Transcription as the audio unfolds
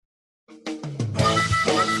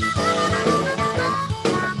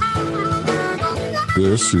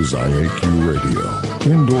This is IAQ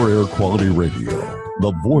Radio, Indoor Air Quality Radio,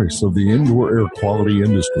 the voice of the indoor air quality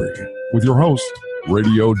industry, with your host,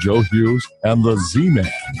 Radio Joe Hughes, and the Z-Man,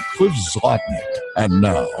 Cliff Zlotnick. And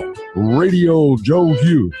now, Radio Joe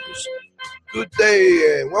Hughes. Good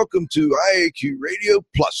day, and welcome to IAQ Radio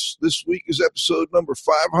Plus. This week is episode number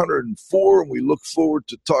 504, and we look forward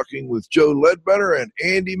to talking with Joe Ledbetter and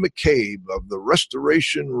Andy McCabe of the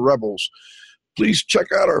Restoration Rebels. Please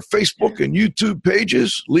check out our Facebook and YouTube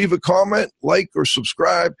pages. Leave a comment, like, or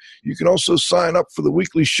subscribe. You can also sign up for the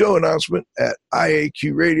weekly show announcement at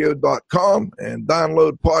iaqradio.com and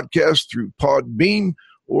download podcasts through Podbean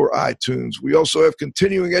or iTunes. We also have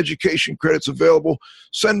continuing education credits available.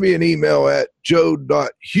 Send me an email at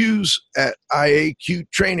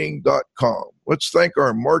joe.hughes@iaqtraining.com. Let's thank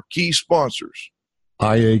our marquee sponsors.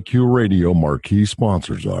 IAQ Radio marquee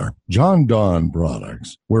sponsors are John Don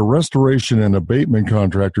Products, where restoration and abatement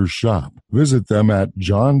contractors shop. Visit them at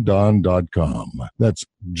jondon.com. That's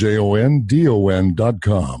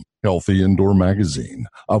JONDON.com. Healthy Indoor Magazine,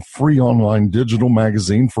 a free online digital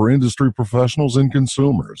magazine for industry professionals and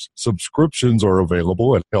consumers. Subscriptions are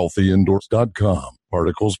available at healthyindoors.com.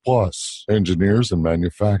 Particles Plus, engineers and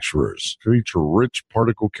manufacturers feature rich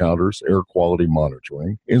particle counters, air quality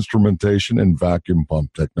monitoring, instrumentation, and vacuum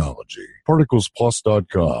pump technology.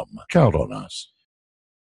 ParticlesPlus.com. Count on us.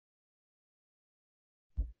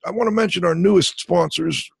 I want to mention our newest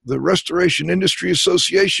sponsors, the Restoration Industry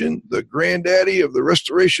Association, the granddaddy of the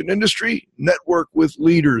restoration industry. Network with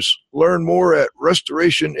leaders. Learn more at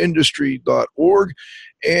restorationindustry.org,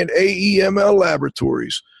 and AEML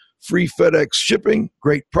Laboratories. Free FedEx shipping,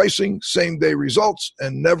 great pricing, same-day results,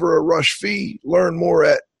 and never a rush fee. Learn more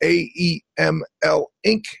at AEMLinc.com.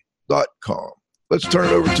 Let's turn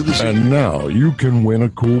it over to the... And now you can win a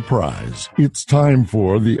cool prize. It's time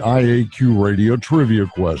for the IAQ Radio Trivia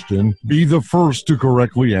question. Be the first to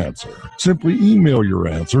correctly answer. Simply email your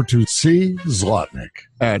answer to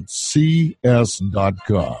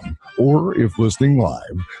czlotnick@cs.com. Or if listening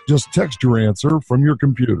live, just text your answer from your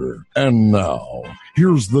computer. And now,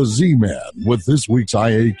 here's the Z-Man with this week's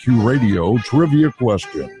IAQ Radio Trivia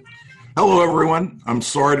question. Hello, everyone. I'm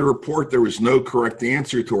sorry to report there was no correct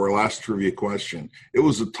answer to our last trivia question. It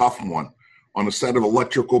was a tough one. On a set of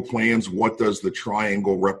electrical plans, what does the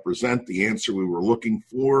triangle represent? The answer we were looking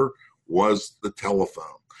for was the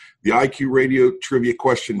telephone. The IQ Radio trivia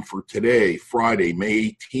question for today, Friday, May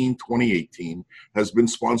 18, 2018, has been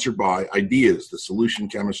sponsored by Ideas, the solution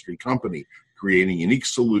chemistry company, creating unique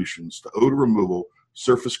solutions to odor removal,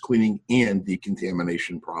 surface cleaning, and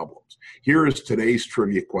decontamination problems. Here is today's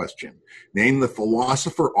trivia question. Name the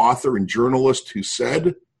philosopher, author, and journalist who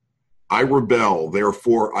said, "I rebel,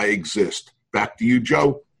 therefore I exist." Back to you,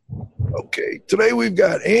 Joe. Okay, today we've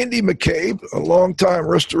got Andy McCabe, a longtime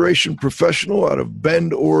restoration professional out of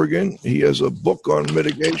Bend, Oregon. He has a book on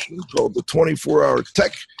mitigation called The 24-Hour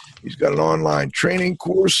Tech. He's got an online training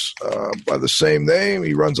course by the same name.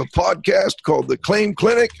 He runs a podcast called The Claim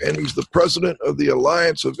Clinic, and he's the president of the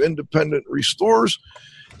Alliance of Independent Restorers.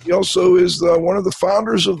 He also is one of the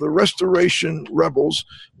founders of the Restoration Rebels.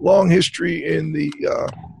 Long history in the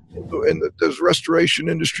restoration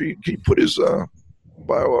industry. Can you put his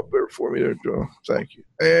bio up there for me there, Joe? Thank you.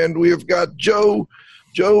 And we have got Joe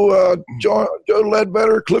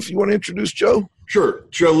Ledbetter. Cliff, you want to introduce Joe? Sure.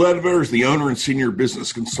 Joe Ledbetter is the owner and senior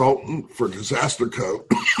business consultant for DisasterCo,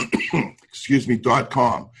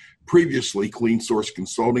 .com. Previously, Clean Source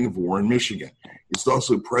Consulting of Warren, Michigan. He's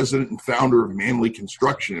also president and founder of Manley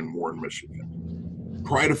Construction in Warren, Michigan.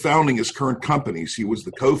 Prior to founding his current companies, he was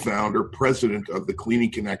the co-founder, president of the Cleaning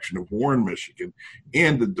Connection of Warren, Michigan,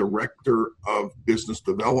 and the director of business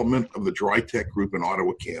development of the DryTech Group in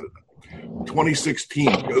Ottawa, Canada. In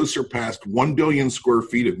 2016, Joe surpassed 1 billion square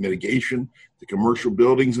feet of mitigation to commercial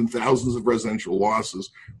buildings and thousands of residential losses,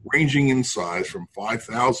 ranging in size from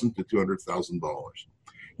 $5,000 to $200,000.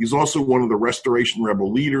 He's also one of the Restoration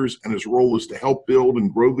Rebel leaders, and his role is to help build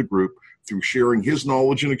and grow the group through sharing his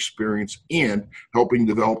knowledge and experience and helping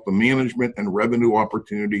develop the management and revenue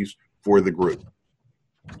opportunities for the group.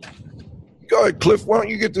 Go ahead, Cliff. Why don't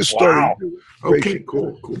you get this started? Wow. Okay,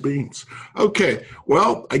 cool beans. Okay,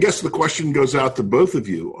 well, I guess the question goes out to both of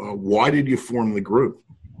you. Why did you form the group?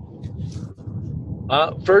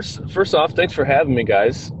 First off, thanks for having me,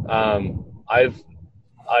 guys. I've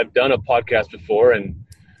done a podcast before, and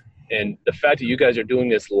the fact that you guys are doing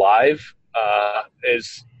this live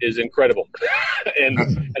is incredible. and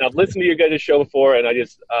I've listened to your guys' show before, and I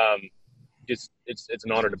just it's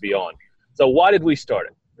an honor to be on. So why did we start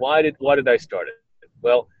it? Why did I start it?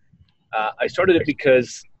 Well, I started it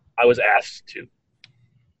because I was asked to.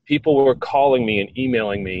 People were calling me and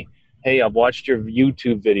emailing me hey, I've watched your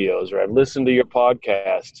YouTube videos, or I've listened to your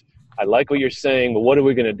podcast. I like what you're saying, but what are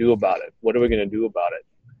we going to do about it? What are we going to do about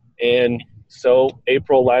it? And so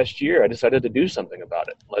April last year, I decided to do something about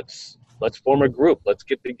it. Let's form a group. Let's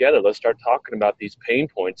get together. Let's start talking about these pain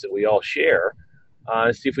points that we all share,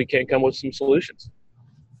 and see if we can't come with some solutions.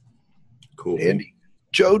 Cool. Andy,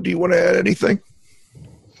 Joe, do you want to add anything?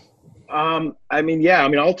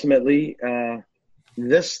 Ultimately,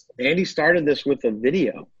 Andy started this with a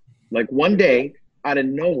video. Like one day, out of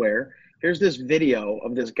nowhere, here's this video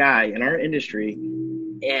of this guy in our industry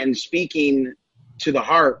and speaking to the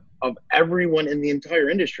heart of everyone in the entire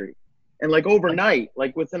industry. And like overnight,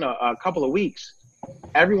 like within a couple of weeks,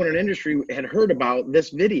 everyone in the industry had heard about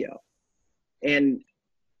this video. And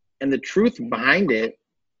the truth behind it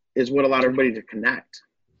is what allowed everybody to connect.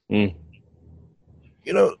 You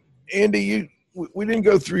know, Andy, we didn't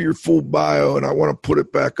go through your full bio, and I want to put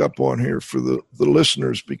it back up on here for the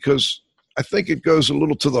listeners, because I think it goes a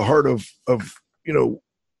little to the heart of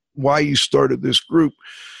why you started this group.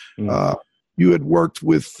 You had worked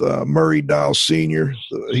with Murray Dial Sr.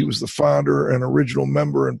 He was the founder and original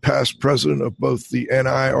member and past president of both the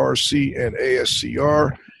NIRC and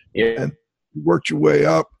ASCR. Yeah. And you worked your way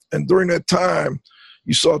up. And during that time,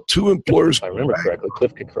 you saw two employers. If I remember correctly,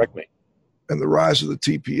 Cliff could correct me. And the rise of the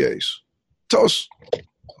TPAs. Tell us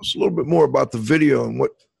a little bit more about the video and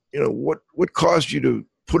what caused you to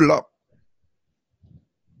put it up.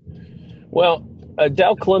 Well,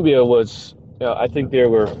 Dow Columbia was, I think they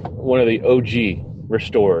were one of the OG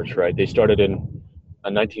restorers, right? They started in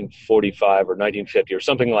 1945 or 1950 or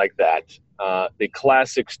something like that. The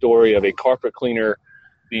classic story of a carpet cleaner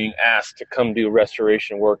being asked to come do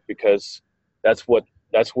restoration work because that's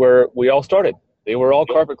where we all started. They were all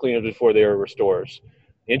carpet cleaners before they were restorers.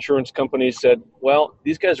 Insurance companies said, well,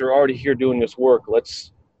 these guys are already here doing this work.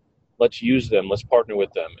 Let's use them. Let's partner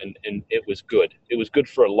with them. And it was good. It was good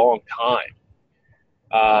for a long time.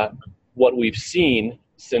 What we've seen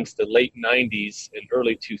since the late 90s and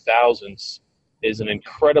early 2000s is an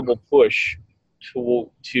incredible push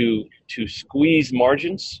to squeeze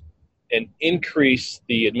margins and increase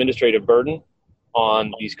the administrative burden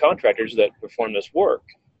on these contractors that perform this work.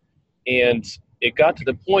 And it got to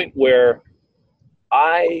the point where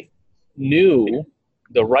I knew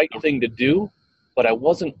the right thing to do, but I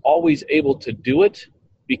wasn't always able to do it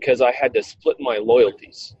because I had to split my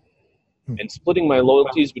loyalties. And splitting my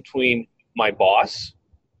loyalties between my boss,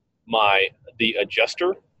 the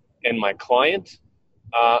adjuster, and my client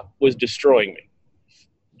was destroying me,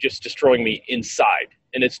 just destroying me inside.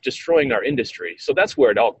 And it's destroying our industry. So that's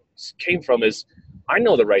where it all came from, is I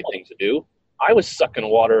know the right thing to do. I was sucking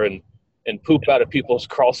water and poop out of people's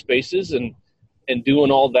crawl spaces and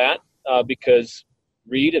doing all that because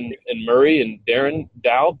Reed and Murray and Darren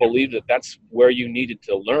Dow believed that that's where you needed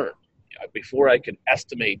to learn. Before I could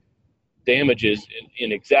estimate damages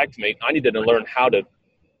in Xactimate, I needed to learn how to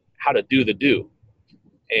do the do.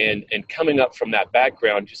 And coming up from that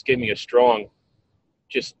background just gave me a strong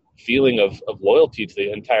feeling of loyalty to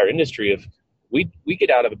the entire industry. Of we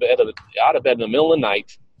get out of bed in the middle of the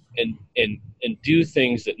night and do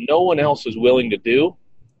things that no one else is willing to do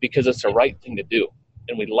because it's the right thing to do.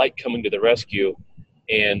 And we like coming to the rescue.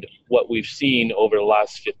 And what we've seen over the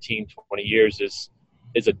last 15, 20 years is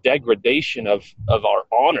a degradation of our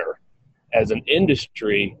honor as an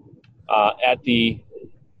industry at the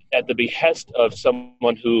behest of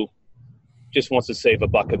someone who just wants to save a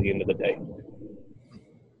buck at the end of the day.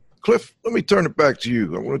 Cliff, let me turn it back to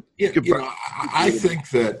you. I want to get back. I think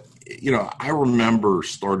that, I remember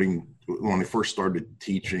when I first started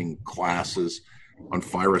teaching classes on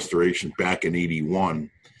fire restoration back in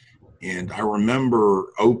 81. And I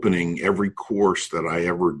remember opening every course that I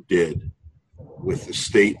ever did with the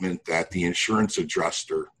statement that the insurance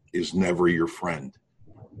adjuster is never your friend.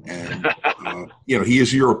 And, he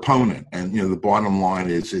is your opponent. And, the bottom line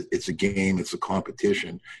is it's a game, it's a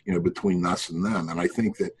competition, between us and them. And I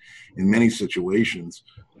think that in many situations,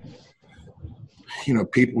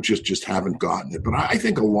 people just haven't gotten it. But I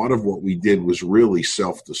think a lot of what we did was really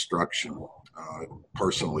self-destruction.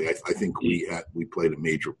 Personally, I think we played a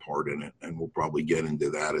major part in it, and we'll probably get into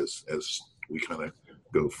that as we kind of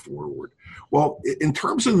go forward. Well, in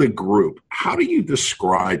terms of the group, how do you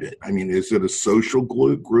describe it? I mean, is it a social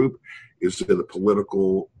group? Is it a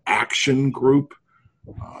political action group?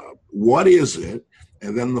 What is it?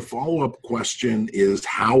 And then the follow-up question is,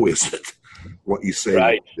 how is it what you say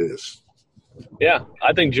right. it is? Yeah,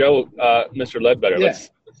 I think Joe, Mr. Ledbetter, let's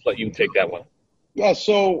let you take that one. Yeah,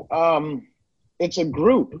 so it's a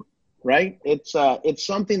group, right? It's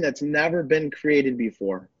something that's never been created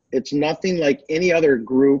before. It's nothing like any other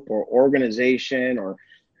group or organization or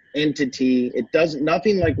entity. It doesn't,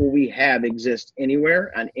 nothing like what we have exists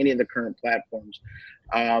anywhere on any of the current platforms,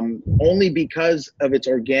 only because of its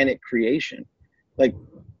organic creation. Like,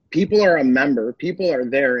 people are a member, people are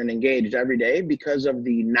there and engaged every day because of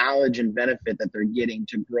the knowledge and benefit that they're getting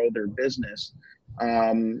to grow their business,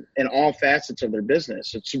 in all facets of their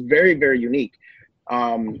business. It's very, very unique.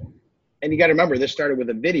 And you got to remember, this started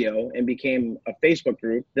with a video and became a Facebook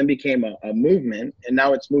group, then became a movement, and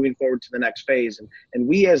now it's moving forward to the next phase. And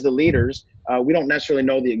we, as the leaders, we don't necessarily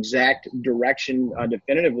know the exact direction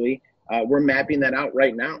definitively. We're mapping that out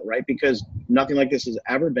right now, right? Because nothing like this has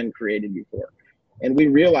ever been created before. And we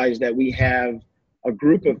realize that we have a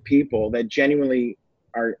group of people that genuinely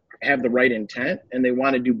have the right intent, and they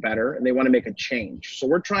want to do better, and they want to make a change. So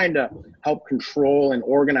we're trying to help control and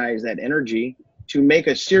organize that energy to make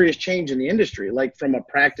a serious change in the industry, like from a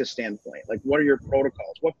practice standpoint. Like, what are your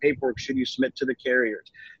protocols? What paperwork should you submit to the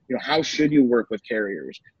carriers? You know, how should you work with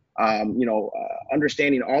carriers?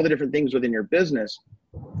 Understanding all the different things within your business.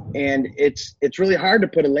 And it's really hard to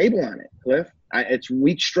put a label on it, Cliff.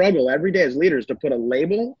 We struggle every day as leaders to put a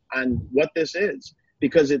label on what this is,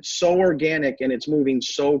 because it's so organic and it's moving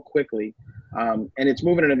so quickly, and it's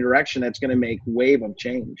moving in a direction that's going to make wave of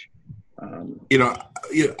change.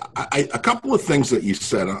 A couple of things that you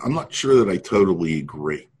said, I'm not sure that I totally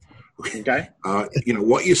agree. Okay.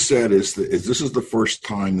 What you said is this is the first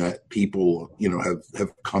time that people,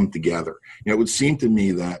 have come together. It would seem to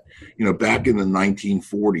me that, back in the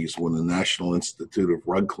 1940s, when the National Institute of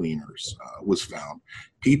Rug Cleaners was found,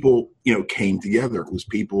 people, came together. It was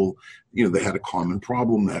people, they had a common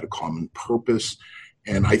problem, they had a common purpose.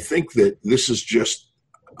 And I think that this is just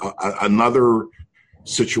another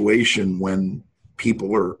situation when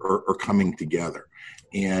people are coming together.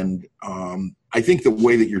 And I think the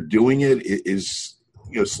way that you're doing it is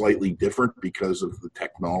slightly different because of the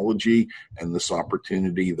technology and this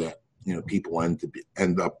opportunity that people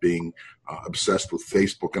end up being obsessed with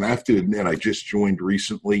Facebook. And I have to admit, I just joined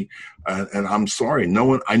recently, and I'm sorry,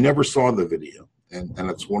 I never saw the video. And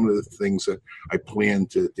it's one of the things that I plan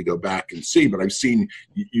to go back and see. But I've seen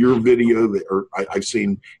your video, I've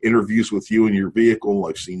seen interviews with you in your vehicle.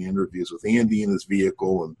 I've seen interviews with Andy in his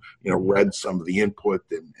vehicle, and read some of the input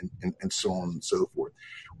and so on and so forth.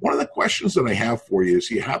 One of the questions that I have for you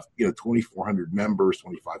is, you have 2,400 members,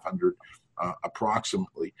 2,500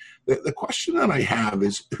 approximately. The question that I have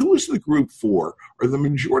is, who is the group for? Are the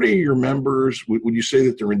majority of your members, would you say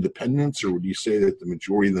that they're independents, or would you say that the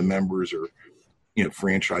majority of the members are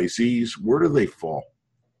franchisees? Where do they fall?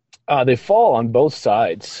 They fall on both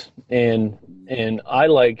sides, and I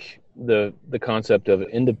like the concept of an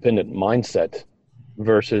independent mindset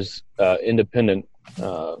versus independent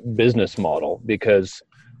business model, because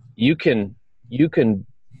you can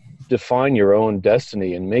define your own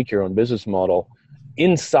destiny and make your own business model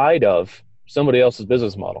inside of somebody else's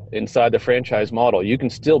business model. Inside the franchise model, you can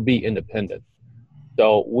still be independent.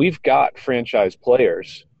 So we've got franchise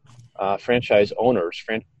players, franchise owners,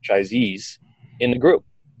 franchisees in the group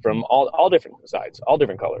from all different sides, all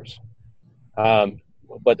different colors.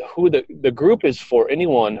 But who the group is for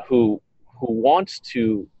anyone who wants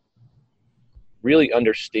to really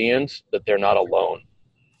understand that they're not alone,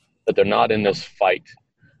 that they're not in this fight.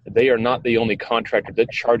 They are not the only contractor that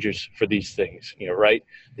charges for these things, right?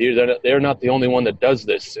 They're not the only one that does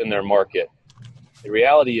this in their market. The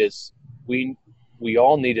reality is we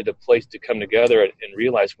all needed a place to come together and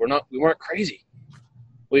realize we weren't crazy.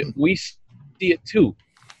 We see it too.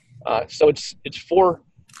 So it's for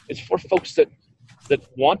folks that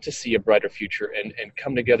want to see a brighter future and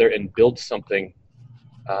come together and build something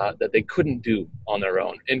that they couldn't do on their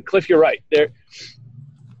own. And Cliff, you're right.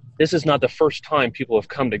 This is not the first time people have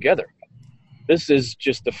come together. This is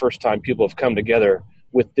just the first time people have come together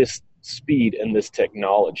with this speed and this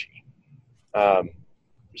technology.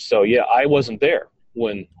 So yeah, I wasn't there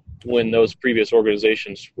when those previous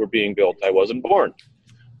organizations were being built. I wasn't born,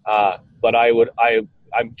 but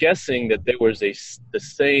I'm guessing that there was the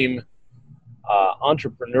same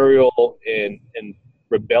entrepreneurial and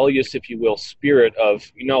rebellious, if you will, spirit of,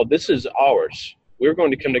 this is ours. We're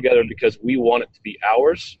going to come together because we want it to be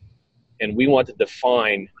ours, and we want to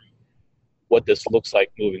define what this looks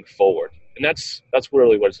like moving forward. And that's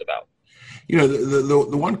really what it's about. The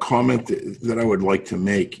one comment that I would like to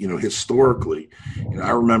make, historically,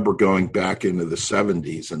 I remember going back into the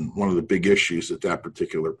 70s, and one of the big issues at that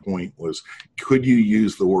particular point was, could you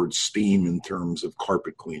use the word steam in terms of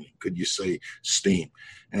carpet cleaning? Could you say steam?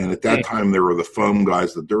 And at that time, there were the foam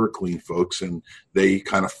guys, the DuraClean folks, and they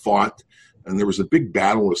kind of fought And there was a big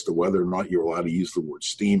battle as to whether or not you're allowed to use the word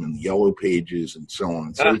steam in the yellow pages and so on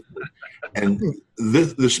and so forth. And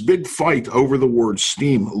this big fight over the word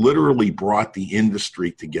steam literally brought the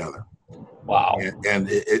industry together. Wow. And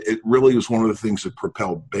it really was one of the things that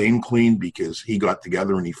propelled Bain Clean, because he got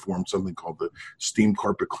together and he formed something called the Steam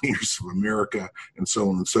Carpet Cleaners of America and so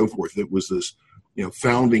on and so forth. It was this,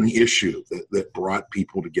 founding issue that brought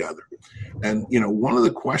people together. And, one of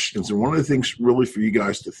the questions and one of the things really for you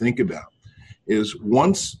guys to think about is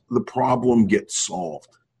once the problem gets solved,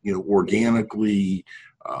 organically,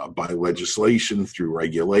 by legislation, through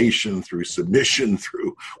regulation, through submission,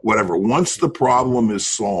 through whatever, once the problem is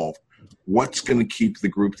solved, what's going to keep the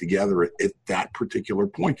group together at that particular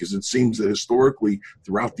point? Because it seems that historically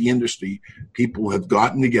throughout the industry, people have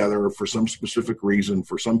gotten together for some specific reason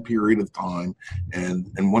for some period of time. And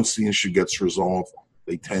once the issue gets resolved,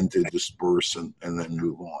 they tend to disperse and then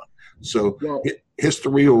move on. So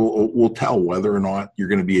history will tell whether or not you're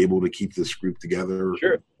going to be able to keep this group together.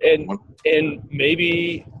 Sure. And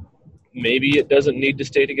maybe it doesn't need to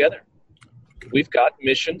stay together. We've got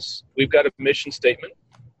missions. We've got a mission statement.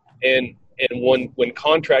 And when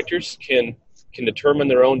contractors can determine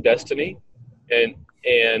their own destiny and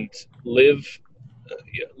live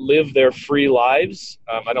their free lives,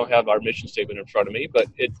 I don't have our mission statement in front of me, but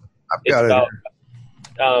it's about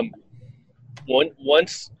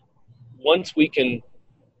once we can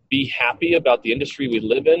be happy about the industry we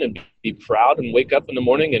live in and be proud and wake up in the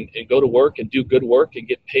morning and go to work and do good work and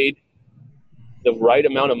get paid the right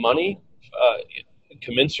amount of money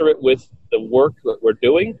commensurate with the work that we're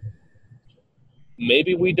doing,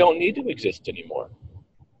 maybe we don't need to exist anymore.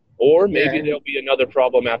 Or maybe there'll be another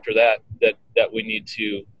problem after that we need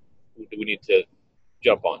to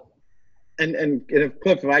jump on. And if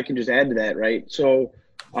Cliff, if I can just add to that, right? So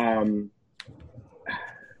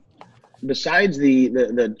besides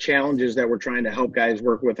the challenges that we're trying to help guys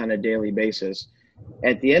work with on a daily basis,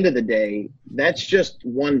 at the end of the day, that's just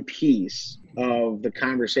one piece of the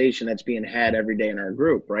conversation that's being had every day in our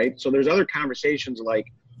group, right? So there's other conversations like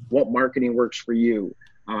what marketing works for you,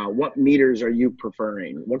 what meters are you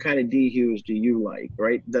preferring, what kind of dehues do you like,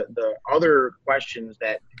 right? The other questions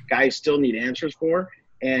that guys still need answers for,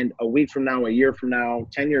 and a week from now, a year from now,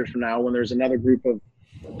 10 years from now, when there's another group of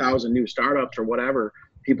 1,000 new startups or whatever,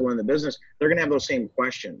 people in the business, they're going to have those same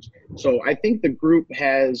questions. So I think the group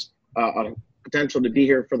has a potential to be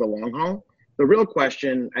here for the long haul. The real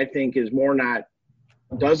question, I think, is more not,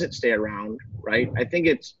 does it stay around, right? I think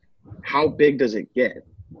it's how big does it get?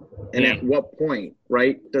 And at what point,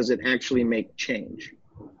 right, does it actually make change?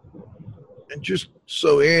 And just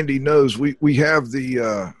so Andy knows, we have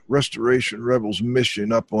the Restoration Rebels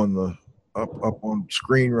mission up on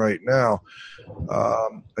screen right now.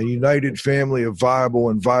 A united family of viable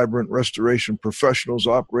and vibrant restoration professionals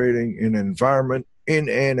operating in an environment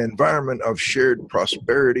of shared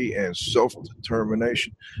prosperity and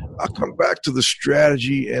self-determination. I'll come back to the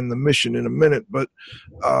strategy and the mission in a minute, but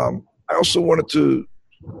I also wanted to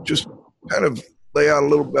just kind of lay out a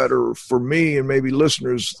little better for me and maybe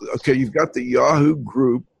listeners. Okay, you've got the Yahoo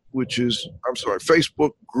group,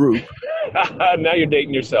 Facebook group. Now you're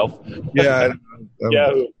dating yourself. Yeah.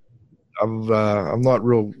 Yahoo. I'm not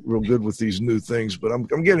real good with these new things, but I'm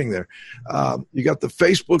getting there. You got the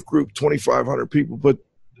Facebook group, 2,500 people, but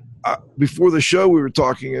before the show we were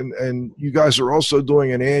talking, and you guys are also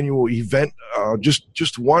doing an annual event.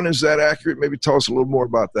 Just one, is that accurate? Maybe tell us a little more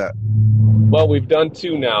about that. Well, we've done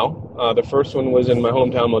two now. The first one was in my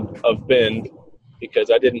hometown of Bend,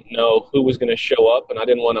 because I didn't know who was going to show up, and I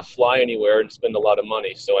didn't want to fly anywhere and spend a lot of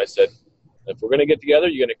money. So I said, if we're going to get together,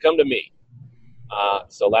 you're going to come to me.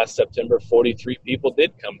 So last September, 43 people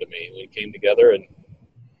did come to me. We came together and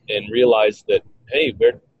realized that, hey,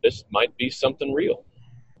 this might be something real.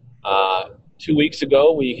 2 weeks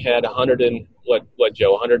ago, we had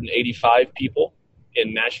 185 people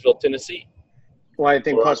in Nashville, Tennessee. Well, I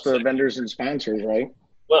think plus the vendors and sponsors, right?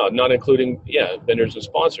 Well, not including, vendors and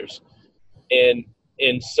sponsors. And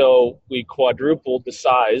so we quadrupled the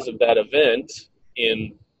size of that event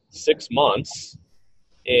in 6 months.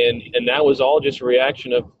 And that was all just a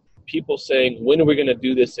reaction of people saying, when are we going to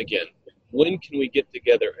do this again? When can we get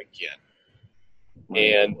together again?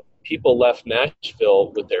 And people left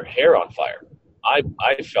Nashville with their hair on fire. I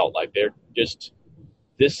felt like they're just,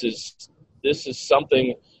 this is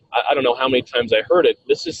something, I don't know how many times I heard it.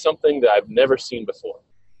 This is something that I've never seen before.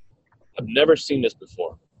 I've never seen this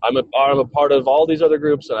before. I'm a part of all these other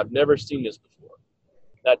groups, and I've never seen this before.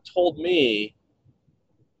 That told me,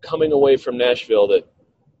 coming away from Nashville, that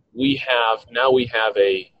we have an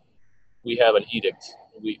edict.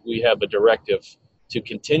 We have a directive to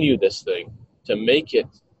continue this thing, to make it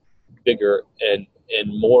bigger and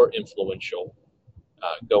more influential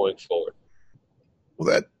going forward. Well,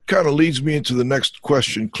 that kind of leads me into the next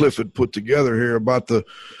question Cliff had put together here about the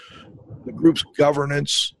group's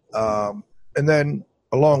governance. And then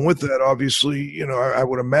along with that, obviously, I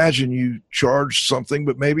would imagine you charge something,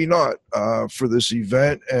 but maybe not for this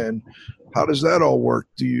event. And how does that all work?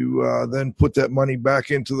 Do you then put that money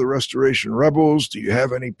back into the Restoration Rebels? Do you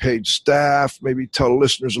have any paid staff? Maybe tell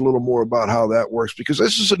listeners a little more about how that works, because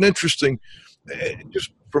this is an interesting,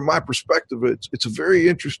 just from my perspective, it's a very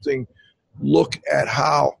interesting look at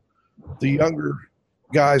how the younger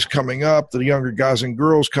guys coming up, the younger guys and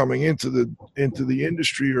girls coming into the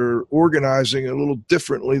industry are organizing a little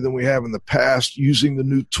differently than we have in the past, using the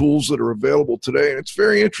new tools that are available today. And it's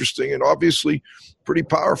very interesting and obviously pretty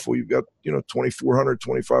powerful. You've got, 2,400,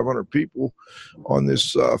 2,500 people on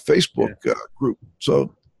this Facebook group.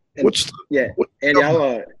 So Andy,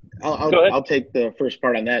 I'll take the first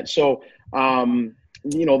part on that. So, to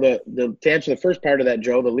answer the first part of that,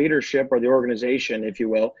 Joe, the leadership or the organization, if you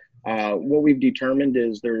will, what we've determined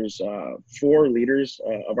is there's 4 leaders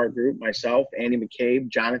of our group: myself, Andy McCabe,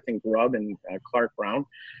 Jonathan Grubb, and Clark Brown.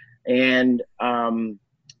 And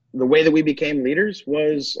the way that we became leaders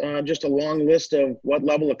was just a long list of what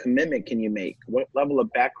level of commitment can you make, what level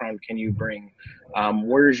of background can you bring,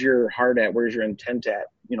 where's your heart at, where's your intent at,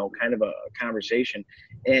 kind of a conversation.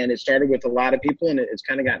 And it started with a lot of people, and it's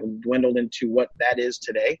kind of gotten dwindled into what that is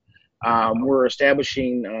today. We're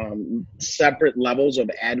establishing separate levels of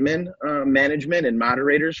admin management and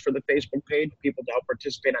moderators for the Facebook page, people to help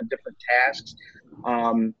participate on different tasks.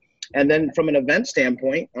 And then from an event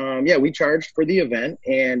standpoint, we charged for the event,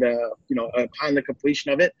 and upon the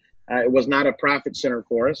completion of it, it was not a profit center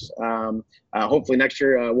for us. Hopefully next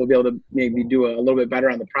year we'll be able to maybe do a little bit better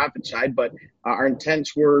on the profit side, but our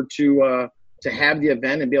intents were to have the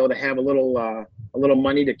event and be able to have a little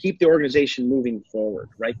money to keep the organization moving forward,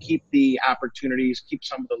 right? Keep the opportunities, keep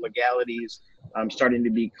some of the legalities starting to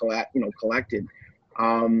be collected.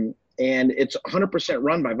 And it's 100%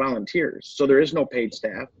 run by volunteers. So there is no paid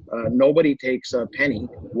staff. Nobody takes a penny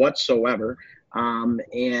whatsoever.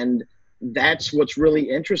 And that's what's really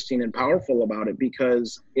interesting and powerful about it,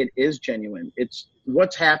 because it is genuine. It's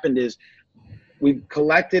what's happened is we've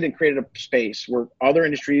collected and created a space where other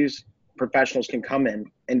industries professionals can come in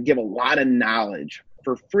and give a lot of knowledge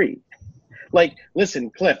for free. Like,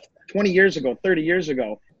 listen, Cliff, 20 years ago, 30 years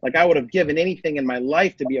ago, like I would have given anything in my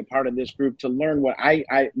life to be a part of this group, to learn what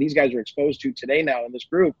these guys are exposed to today now in this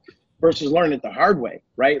group, versus learning it the hard way,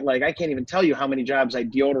 right? Like I can't even tell you how many jobs I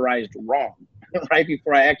deodorized wrong, right,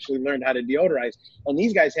 before I actually learned how to deodorize. And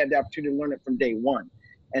these guys had the opportunity to learn it from day one.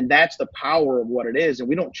 And that's the power of what it is. And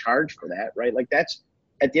we don't charge for that, right? Like that's,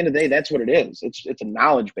 at the end of the day, that's what it is. It's a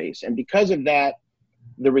knowledge base. And because of that,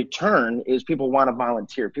 the return is people want to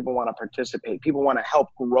volunteer. People want to participate. People want to help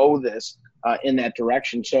grow this in that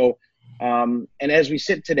direction. So, and as we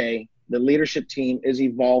sit today, the leadership team is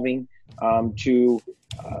evolving to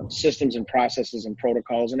systems and processes and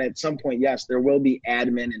protocols. And at some point, yes, there will be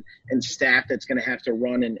admin and staff that's going to have to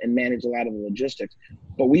run and manage a lot of the logistics.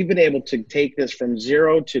 But we've been able to take this from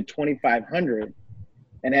 0 to 2,500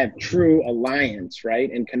 and have true alliance,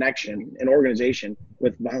 right, and connection and organization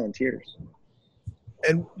with volunteers.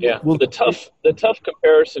 And the tough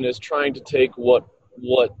comparison is trying to take what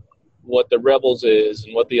the Rebels is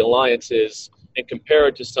and what the Alliance is and compare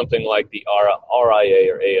it to something like the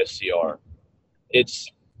RIA or ASCR.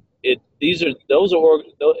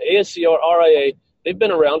 ASCR, RIA, they've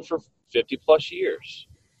been around for 50 plus years.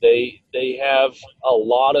 They have a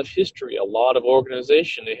lot of history, a lot of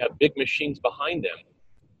organization. They have big machines behind them,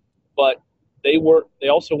 but they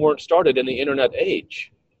also weren't started in the internet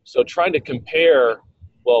age. So trying to compare,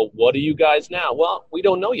 well, what are you guys now? Well, we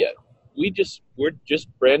don't know yet. We're just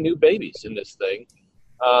brand new babies in this thing.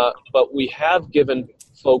 But we have given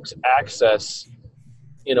folks access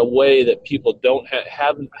in a way that people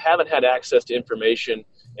haven't had access to information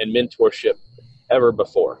and mentorship ever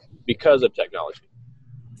before because of technology.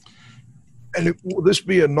 And will this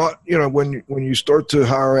be when you start to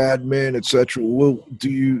hire admin, et cetera,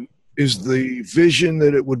 is the vision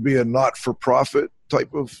that it would be a not-for-profit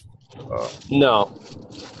type of? No.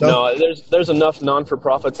 There's enough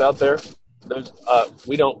non-for-profits out there. I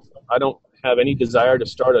don't have any desire to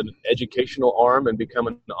start an educational arm and become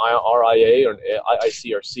an RIA or an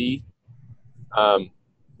ICRC.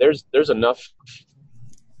 There's enough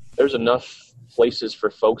places for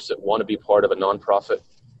folks that want to be part of a nonprofit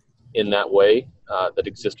in that way that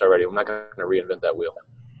exist already. I'm not going to reinvent that wheel.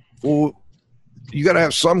 Well, you got to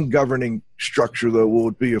have some governing structure, though. Will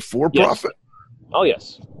it be a for-profit? Yes. Oh,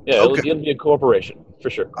 yes. Yeah, okay. It'll be a corporation, for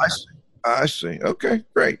sure. I see. I see. Okay,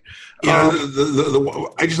 great. Yeah,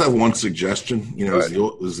 I just have one suggestion. As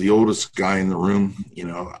the oldest guy in the room,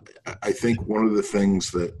 I think one of the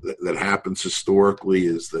things that happens historically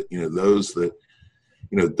is that those that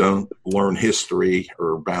don't learn history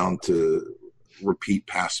are bound to repeat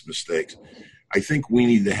past mistakes. I think we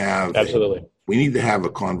need to have a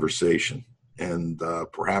conversation, and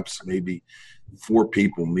perhaps maybe 4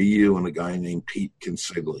 people, me, you, and a guy named Pete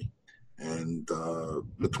Consigli. And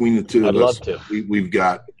between the two of us, we've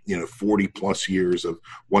got 40 plus years of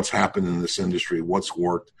what's happened in this industry, what's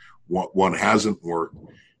worked, what hasn't worked,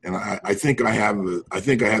 and I think I have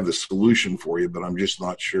the solution for you, but I'm just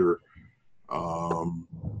not sure.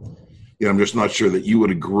 I'm just not sure that you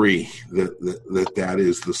would agree that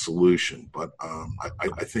is the solution. But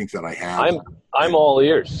I think that I have. I'm all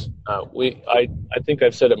ears. I think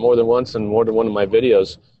I've said it more than once in more than one of my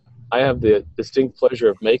videos. I have the distinct pleasure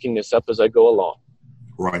of making this up as I go along.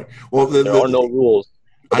 Right. Well, there are no rules.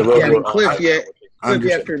 Cliff, you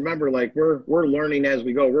have to remember, like we're learning as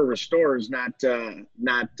we go. We're restorers, not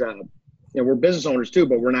we're business owners too,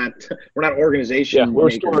 but we're not organization. Yeah, we're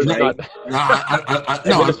restorers, right?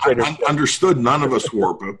 I understood. None of us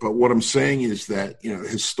were, but what I'm saying is that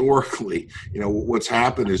historically, what's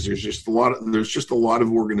happened is there's just a lot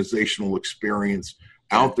of organizational experience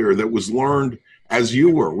out there that was learned. As you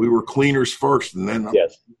were, we were cleaners first, and then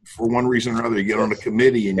for one reason or another, you get on a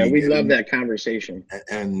committee. And we love that conversation.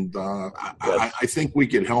 And I think we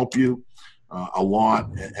could help you a lot.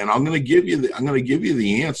 And I'm going to give you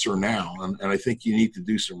the answer now, and I think you need to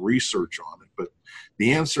do some research on it. But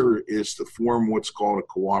the answer is to form what's called a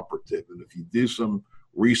cooperative. And if you do some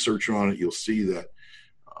research on it, you'll see that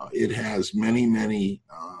it has many, many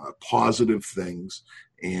positive things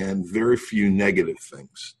and very few negative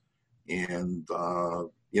things. And,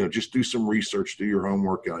 just do some research, do your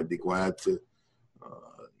homework, and I'd be glad to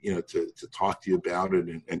talk to you about it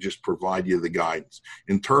and just provide you the guidance.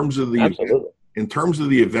 In terms of the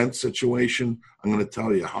event situation, I'm going to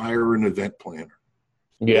tell you, hire an event planner.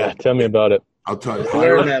 Yeah, tell me about it. I'll tell you.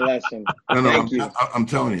 Learn that lesson. I'm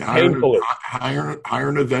telling you, hire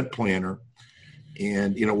an event planner.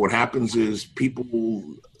 And, what happens is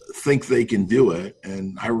people think they can do it.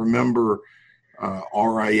 And I remember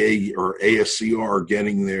RIA or ASCR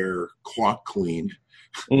getting their clock cleaned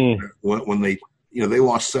when they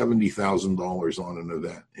lost $70,000 on an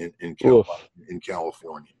event in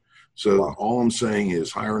California. So all I'm saying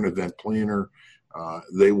is hire an event planner.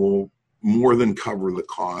 They will more than cover the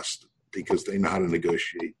cost because they know how to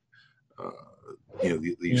negotiate.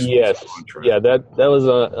 These contracts. Yeah, that was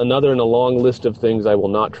another in a long list of things I will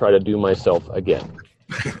not try to do myself again.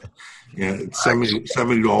 Yeah, it's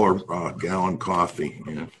 $70 gallon coffee.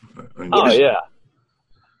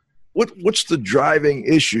 What's the driving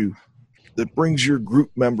issue that brings your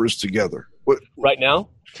group members together? Right now,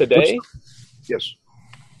 today? Yes.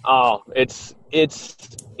 Oh, it's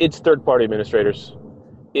third-party administrators.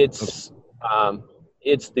 It's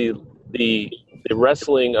the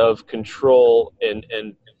wrestling of control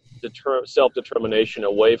and self-determination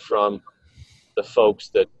away from the folks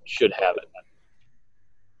that should have it.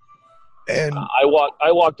 And I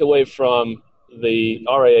walked away from the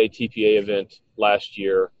RIA TPA event last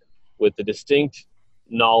year with the distinct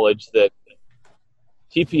knowledge that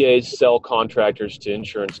TPAs sell contractors to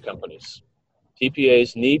insurance companies.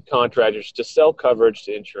 TPAs need contractors to sell coverage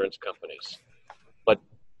to insurance companies, but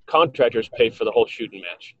contractors pay for the whole shooting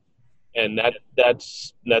match, and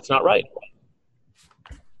that's not right.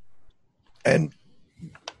 And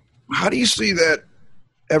how do you see that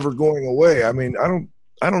ever going away? I mean,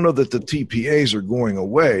 I don't know that the TPAs are going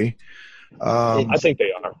away. I think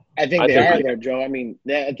they are. I think they are, though, Joe. I mean,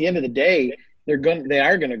 at the end of the day, they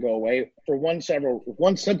are going to go away for one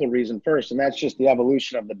simple reason first, and that's just the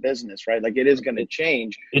evolution of the business, right? Like it is going to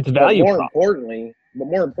change. It's value. But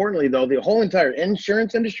more importantly, though, the whole entire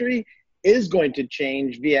insurance industry is going to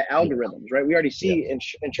change via algorithms, right? We already see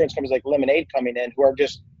insurance companies like Lemonade coming in who are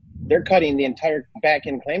they're cutting the entire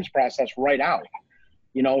back-end claims process right out.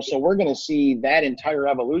 So we're going to see that entire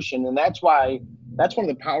evolution. And that's one of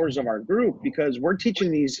the powers of our group, because we're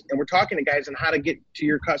teaching these and we're talking to guys on how to get to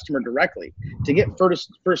your customer directly, to get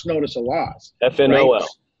first notice of loss. FNOL. Right?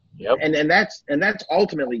 Yep. And that's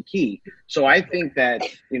ultimately key. So I think that,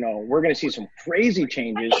 we're going to see some crazy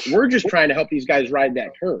changes. We're just trying to help these guys ride that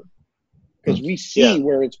curve because we see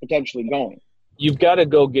where it's potentially going. You've got to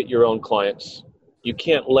go get your own clients. You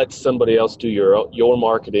can't let somebody else do your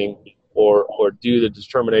marketing or do the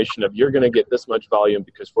determination of you're going to get this much volume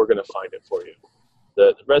because we're going to find it for you.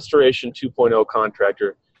 The Restoration 2.0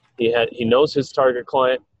 contractor, he knows his target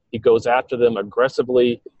client. He goes after them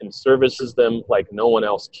aggressively and services them like no one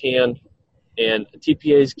else can. And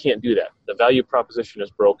TPAs can't do that. The value proposition is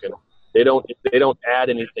broken. They don't add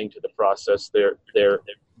anything to the process. They're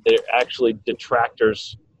actually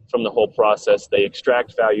detractors from the whole process. They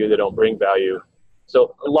extract value. They don't bring value.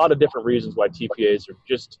 So a lot of different reasons why TPAs are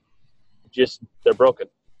just they're broken.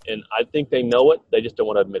 And I think they know it. They just don't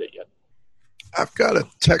want to admit it yet. I've got a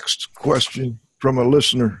text question from a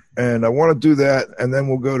listener, and I want to do that, and then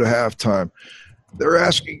we'll go to halftime. They're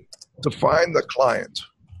asking to find the client.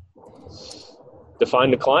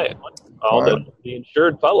 Define the client. The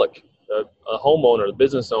insured public, a homeowner, the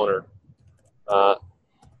business owner,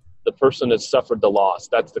 the person that suffered the loss.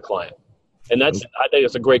 That's the client. And I think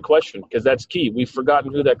it's a great question because that's key. We've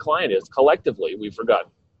forgotten who that client is. Collectively, we've forgotten.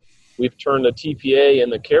 We've turned the TPA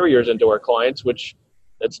and the carriers into our clients, which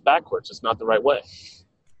that's backwards. It's not the right way.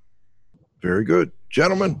 Very good.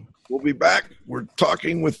 Gentlemen, we'll be back. We're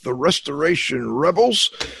talking with the Restoration Rebels,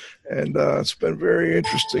 and it's been very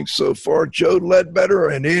interesting so far. Joe Ledbetter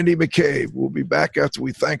and Andy McCabe. We'll be back after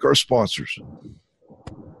we thank our sponsors.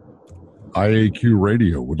 IAQ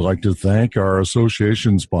Radio would like to thank our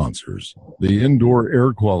association sponsors, the Indoor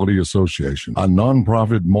Air Quality Association, a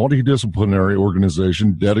nonprofit multidisciplinary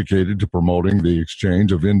organization dedicated to promoting the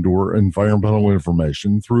exchange of indoor environmental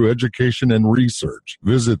information through education and research.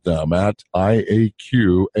 Visit them at iaqa.org.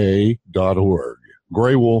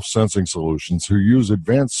 Gray Wolf Sensing Solutions, who use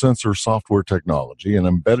advanced sensor software technology and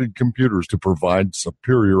embedded computers to provide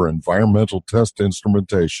superior environmental test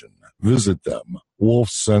instrumentation. Visit them,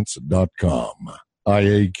 wolfsense.com.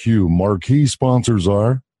 IAQ marquee sponsors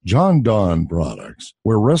are John Don Products,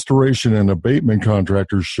 where restoration and abatement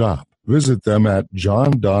contractors shop. Visit them at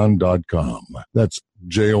jondon.com. That's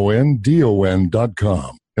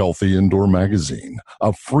jondon.com. Healthy Indoor Magazine,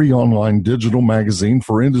 a free online digital magazine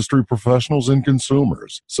for industry professionals and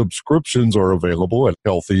consumers. Subscriptions are available at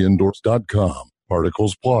healthyindoors.com.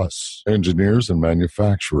 Particles Plus, engineers and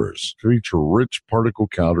manufacturers feature rich particle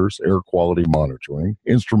counters, air quality monitoring,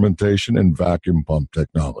 instrumentation, and vacuum pump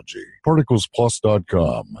technology.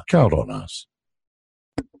 ParticlesPlus.com. Count on us.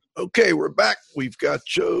 Okay, we're back. We've got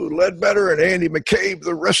Joe Ledbetter and Andy McCabe,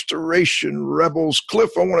 the Restoration Rebels. Cliff,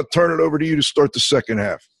 I want to turn it over to you to start the second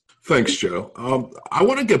half. Thanks, Joe. I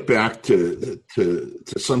want to get back to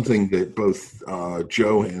something that both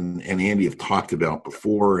Joe and Andy have talked about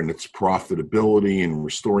before, and it's profitability and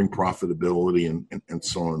restoring profitability and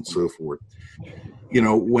so on and so forth. You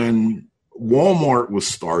know, when Walmart was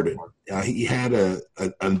started, he had a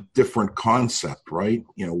different concept, right?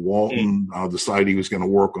 You know, Walton decided he was going to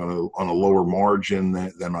work on a lower margin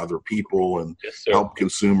than other people and help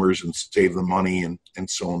consumers and save them money and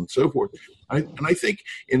so on and so forth. And I think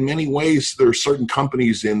in many ways there are certain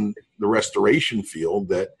companies in the restoration field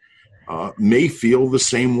that may feel the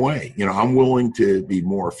same way. You know, I'm willing to be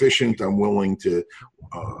more efficient. I'm willing to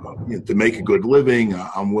make a good living.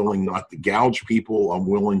 I'm willing not to gouge people. I'm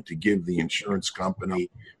willing to give the insurance company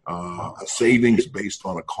a savings based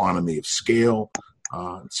on economy of scale,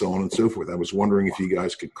 and so on and so forth. I was wondering if you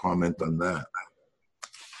guys could comment on that.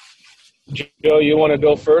 Joe, you want to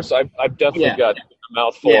go first? I've definitely got a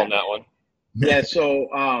mouthful on that one. Yeah, so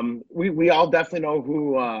we all definitely know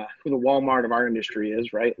who the Walmart of our industry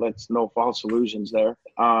is, right? Let's no false illusions there.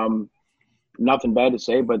 Nothing bad to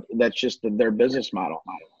say, but that's just their business model.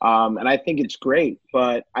 And I think it's great,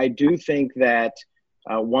 but I do think that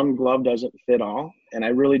one glove doesn't fit all. And I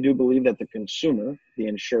really do believe that the consumer, the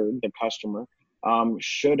insured, the customer,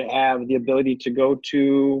 should have the ability to go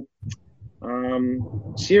to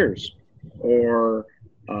Sears or,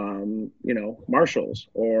 Marshall's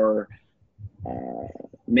or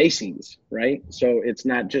Macy's, right? So it's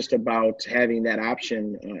not just about having that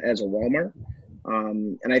option as a Walmart.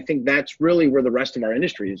 And I think that's really where the rest of our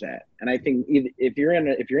industry is at. And I think if you're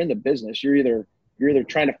in the business, you're either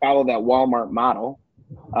trying to follow that Walmart model,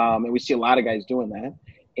 and we see a lot of guys doing that,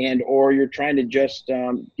 or you're trying to just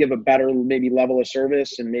give a better maybe level of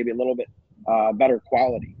service and maybe a little bit better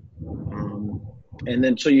quality. And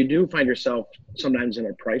then so you do find yourself sometimes in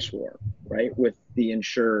a price war, right, with the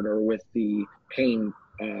insured or with the paying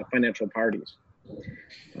financial parties.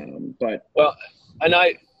 And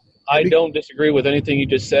I don't disagree with anything you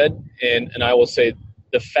just said, and I will say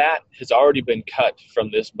the fat has already been cut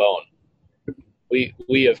from this bone.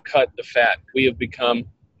 We have cut the fat. We have become,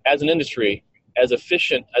 as an industry, as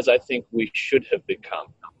efficient as I think we should have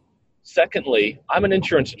become. Secondly, I'm an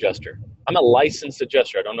insurance adjuster. I'm a licensed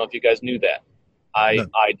adjuster. I don't know if you guys knew that. I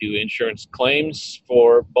do insurance claims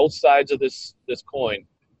for both sides of this coin,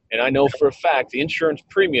 and I know for a fact the insurance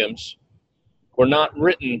premiums were not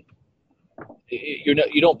written. You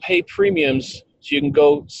don't pay premiums so you can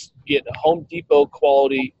go get Home Depot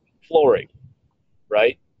quality flooring,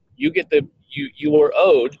 right? You get the you were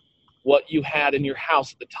owed what you had in your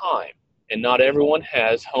house at the time. And not everyone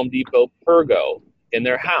has Home Depot Pergo in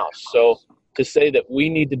their house. So to say that we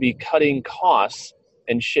need to be cutting costs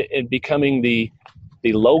and becoming the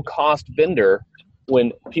low-cost vendor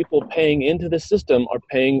when people paying into the system are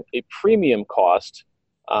paying a premium cost,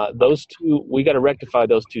 we got to rectify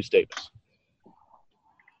those two statements.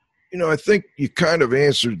 I think you kind of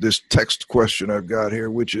answered this text question I've got here,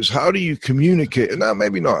 which is how do you communicate? No,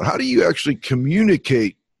 maybe not. How do you actually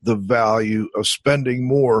communicate the value of spending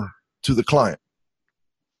more to the client?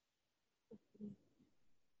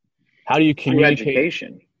 How do you communicate? Through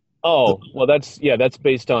education. Oh, well, that's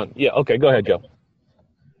based on, okay, go ahead, Joe.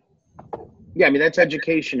 Yeah, I mean, that's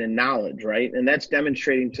education and knowledge, right? And that's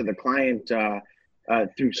demonstrating to the client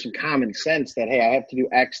through some common sense that, hey, I have to do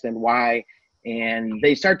X, then Y. And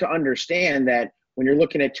they start to understand that when you're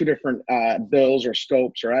looking at two different bills or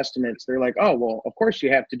scopes or estimates, they're like, oh, well, of course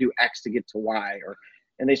you have to do X to get to Y.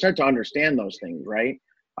 And they start to understand those things, right?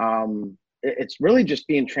 It's really just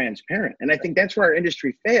being transparent. And I think that's where our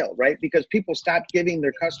industry failed, right? Because people stopped giving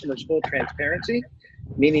their customers full transparency,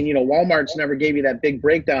 meaning, Walmart's never gave you that big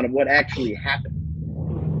breakdown of what actually happened,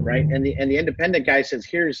 right? And the independent guy says,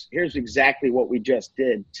 here's exactly what we just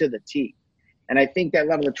did to the T. And I think that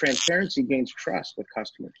level of transparency gains trust with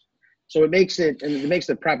customers. So it makes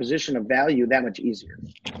the proposition of value that much easier.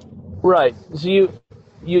 Right. So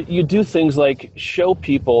you do things like show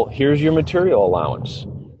people, here's your material allowance.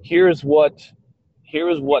 Here's what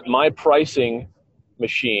my pricing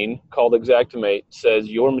machine called Xactimate says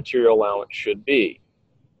your material allowance should be.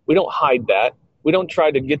 We don't hide that. We don't try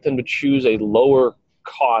to get them to choose a lower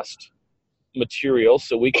cost material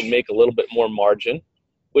so we can make a little bit more margin,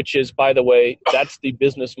 which is, by the way, that's the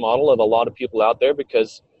business model of a lot of people out there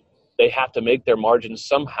because they have to make their margins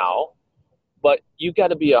somehow. But you got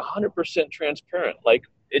to be 100% transparent. Like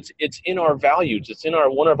it's in our values. It's in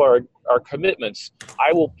one of our commitments.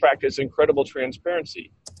 I will practice incredible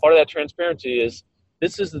transparency. Part of that transparency is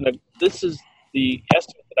this is the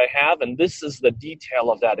estimate that I have, and this is the detail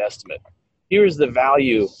of that estimate. Here's the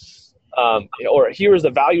value, or here is the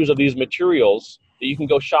values of these materials that you can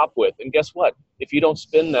go shop with. And guess what? If you don't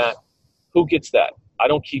spend that, who gets that? I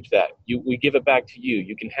don't keep that. We give it back to you.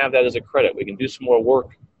 You can have that as a credit. We can do some more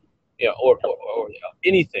work, or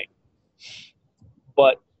anything.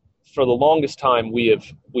 But for the longest time, we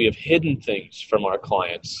have hidden things from our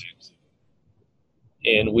clients,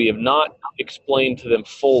 and we have not explained to them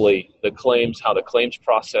fully how the claims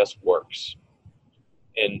process works.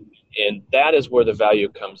 And that is where the value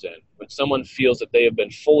comes in. When someone feels that they have been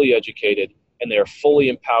fully educated and they are fully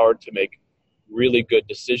empowered to make really good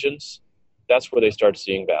decisions, that's where they start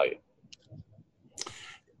seeing value.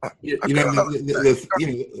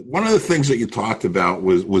 One of the things that you talked about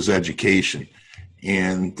was education.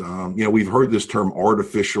 And, we've heard this term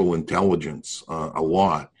artificial intelligence a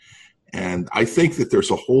lot. And I think that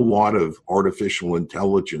there's a whole lot of artificial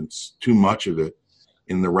intelligence, too much of it,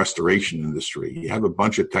 in the restoration industry. You have a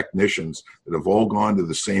bunch of technicians that have all gone to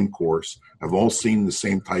the same course, have all seen the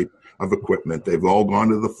same type of equipment. They've all gone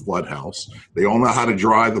to the flood house. They all know how to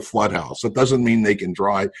dry the flood house. That doesn't mean they can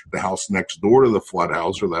dry the house next door to the flood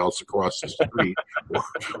house or the house across the street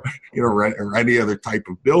or any other type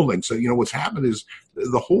of building. So, what's happened is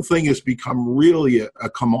the whole thing has become really a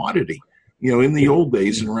commodity. In the old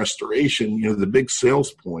days in restoration, the big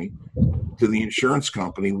sales point to the insurance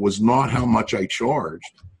company was not how much I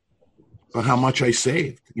charged, but how much I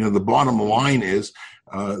saved. The bottom line is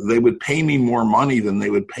they would pay me more money than they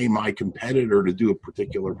would pay my competitor to do a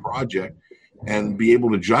particular project and be able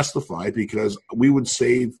to justify it because we would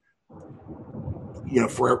save,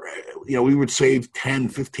 we would save 10,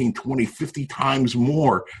 15, 20, 50 times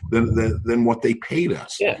more than what they paid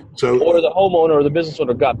us. Yeah. So, or the homeowner or the business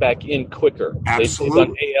owner got back in quicker.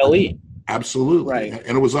 Absolutely. They on ALE. Absolutely. Right.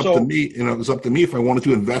 And it was up to me, it was up to me if I wanted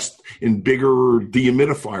to invest in bigger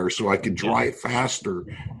dehumidifiers so I could dry it faster,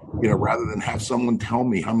 rather than have someone tell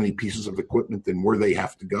me how many pieces of equipment and where they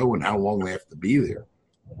have to go and how long they have to be there.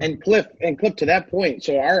 And Cliff, to that point,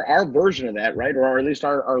 so our version of that, right, or at least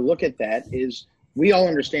our look at that is we all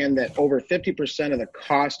understand that over 50% of the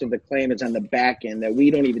cost of the claim is on the back end that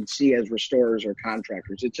we don't even see as restorers or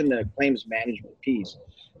contractors. It's in the claims management piece.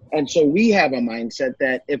 And so we have a mindset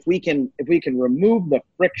that if we can remove the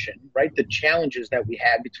friction, right, the challenges that we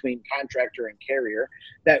have between contractor and carrier,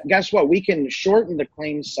 that guess what, we can shorten the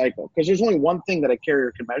claims cycle because there's only one thing that a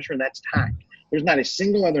carrier can measure, and that's time. There's not a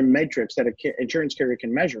single other matrix that an insurance carrier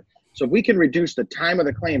can measure. So if we can reduce the time of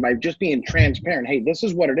the claim by just being transparent, hey, this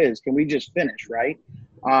is what it is. Can we just finish, right?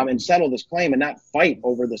 And settle this claim and not fight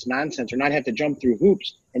over this nonsense or not have to jump through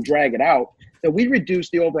hoops and drag it out. that we reduce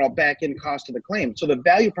the overall back-end cost of the claim. So the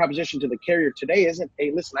value proposition to the carrier today isn't,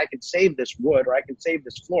 hey, listen, I can save this wood or I can save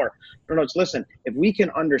this floor. No, it's listen, if we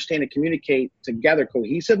can understand and communicate together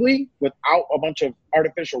cohesively without a bunch of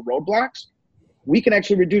artificial roadblocks, we can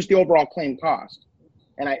actually reduce the overall claim cost.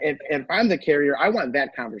 And if I'm the carrier, I want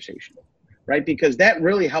that conversation, right? Because that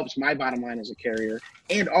really helps my bottom line as a carrier.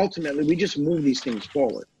 And ultimately, we just move these things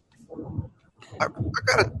forward. I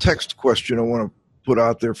got a text question I want to put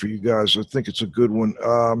out there for you guys. I think it's a good one.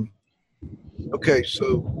 Okay,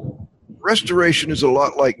 so restoration is a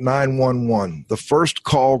lot like 911. The first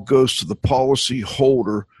call goes to the policy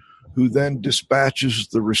holder, who then dispatches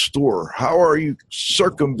the restorer. How are you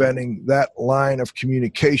circumventing that line of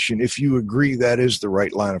communication if you agree that is the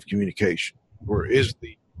right line of communication or is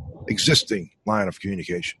the existing line of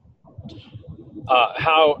communication?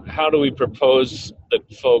 How do we propose that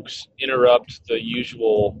folks interrupt the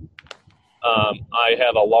usual, I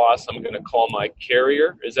have a loss, I'm going to call my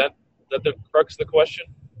carrier? Is that the crux of the question?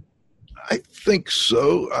 I think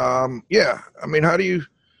so. Yeah. I mean, how do you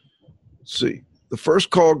see? The first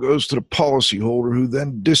call goes to the policyholder, who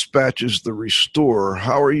then dispatches the restorer.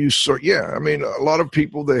 How are you? Yeah, I mean, a lot of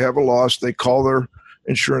people, they have a loss. They call their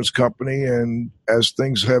insurance company, and as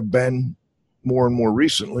things have been more and more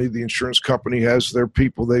recently, the insurance company has their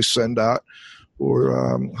people they send out.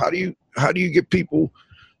 Or how do you get people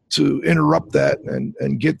to interrupt that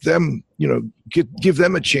and get them, give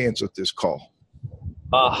them a chance at this call?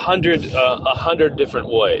 100 different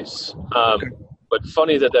ways. Okay. But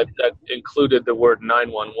funny that included the word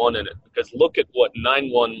 911 in it, because look at what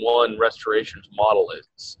 911 restoration's model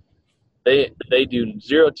is. They do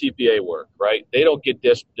zero TPA work, right? They don't get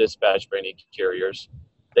dispatched by any carriers.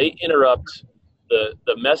 They interrupt the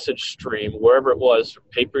message stream, wherever it was,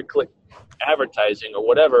 pay-per-click advertising or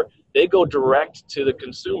whatever. They go direct to the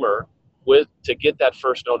consumer to get that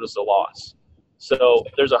first notice of loss. So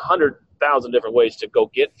there's 100,000 different ways to go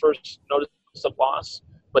get first notice of loss.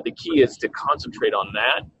 But the key is to concentrate on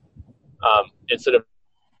that instead of.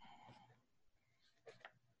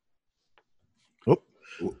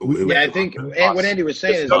 Yeah, I think what Andy was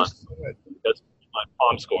saying is my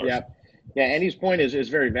POM scores. Yeah. Andy's point is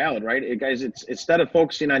very valid, right? Guys, it's instead of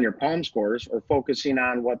focusing on your POM scores or focusing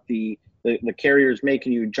on what the carrier is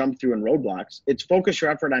making you jump through in roadblocks, it's focus your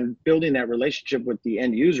effort on building that relationship with the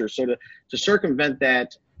end user. So to circumvent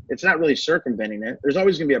that. It's not really circumventing it. There's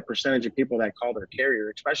always going to be a percentage of people that call their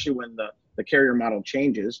carrier, especially when the carrier model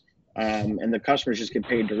changes and the customers just get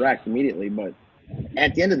paid direct immediately. But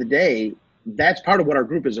at the end of the day, that's part of what our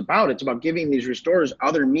group is about. It's about giving these restorers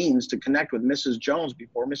other means to connect with Mrs. Jones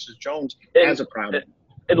before Mrs. Jones has a problem.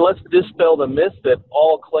 And let's dispel the myth that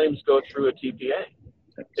all claims go through a TPA.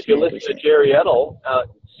 If you listen to Jerry Edel,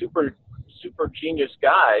 super genius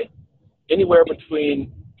guy, anywhere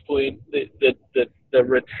between the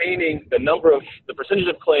percentage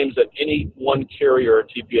of claims that any one carrier or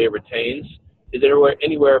TPA retains is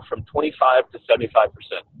anywhere from 25 to 75%.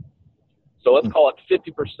 So let's call it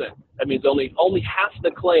 50%. That means only half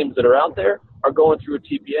the claims that are out there are going through a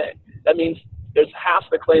TPA. That means there's half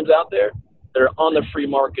the claims out there that are on the free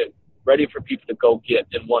market, ready for people to go get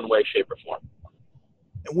in one way, shape, or form.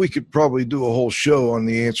 And we could probably do a whole show on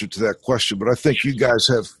the answer to that question, but I think you guys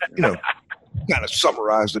have, kind of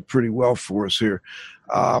summarized it pretty well for us here.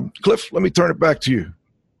 Cliff, let me turn it back to you.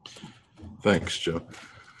 Thanks, Joe.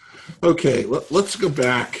 Okay, let's go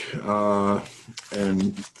back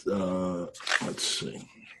and let's see.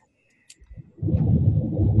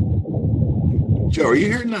 Joe, are you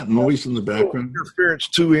hearing that noise in the background? Interference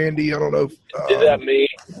too, Andy. I don't know. Is that me?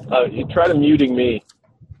 You try to muting me.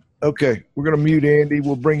 Okay, we're going to mute Andy.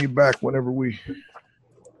 We'll bring you back whenever we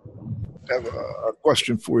have a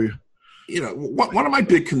question for you. One of my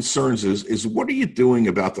big concerns is what are you doing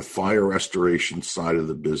about the fire restoration side of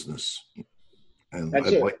the business? And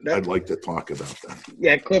I'd like to talk about that.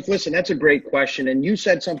 Yeah, Cliff, listen, that's a great question. And you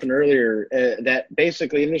said something earlier that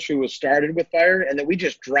basically industry was started with fire and that we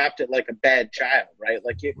just dropped it like a bad child, right?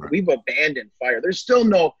 We've abandoned fire. There's still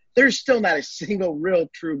not a single real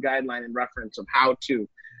true guideline and reference of how to,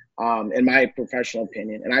 in my professional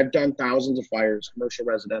opinion. And I've done thousands of fires, commercial,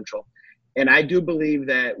 residential. And I do believe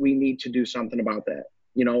that we need to do something about that,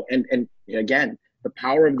 and again, the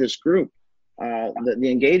power of this group, the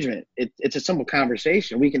engagement, it's a simple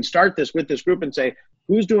conversation. We can start this with this group and say,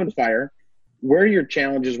 who's doing fire? Where are your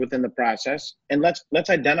challenges within the process? And let's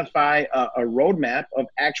identify a roadmap of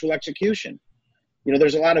actual execution.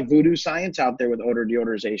 There's a lot of voodoo science out there with odor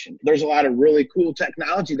deodorization. There's a lot of really cool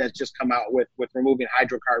technology that's just come out with removing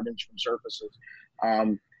hydrocarbons from surfaces.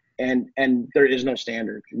 And there is no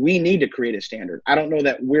standard. We need to create a standard. I don't know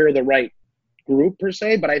that we're the right group per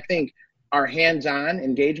se, but I think our hands-on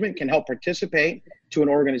engagement can help participate to an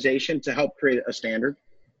organization to help create a standard,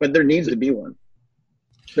 but there needs to be one.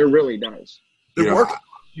 There really does. It works for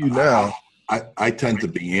you now. I tend to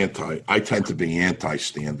be anti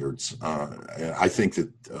standards. I think that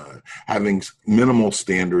having minimal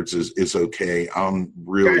standards is okay. I'm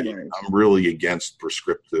really against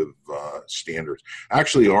prescriptive standards.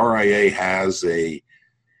 Actually, RIA has they've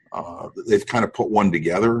kind of put one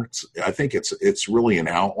together. I think it's really an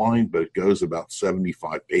outline, but it goes about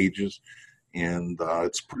 75 pages, and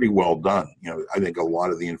it's pretty well done. I think a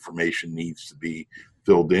lot of the information needs to be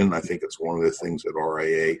filled in. I think it's one of the things that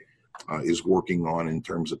RIA is working on in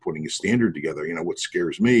terms of putting a standard together. What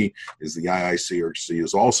scares me is the IICRC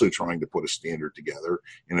is also trying to put a standard together,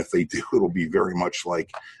 and if they do, it'll be very much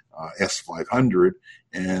like S500,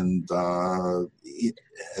 and they'll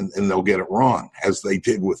get it wrong, as they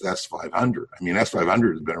did with S500.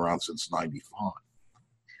 S500 has been around since '95.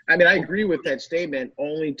 I agree with that statement,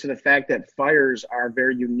 only to the fact that fires are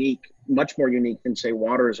very unique, much more unique than, say,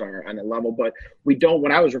 waters are on a level. But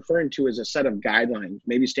what I was referring to is a set of guidelines.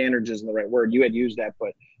 Maybe standards isn't the right word. You had used that,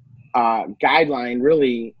 but guideline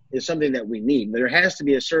really is something that we need. There has to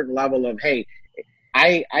be a certain level of, hey,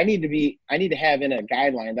 I need to have in a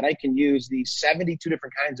guideline that I can use these 72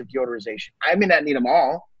 different kinds of deodorization. I may not need them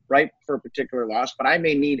all, right, for a particular loss, but I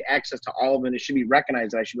may need access to all of them. It should be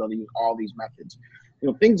recognized that I should be able to use all these methods.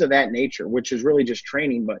 Things of that nature, which is really just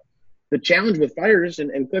training. But the challenge with fires,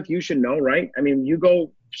 and Cliff, you should know, right? You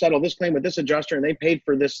go settle this claim with this adjuster, and they paid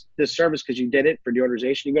for this service because you did it for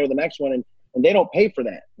deodorization. You go to the next one, and they don't pay for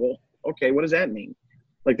that. Well, okay, what does that mean?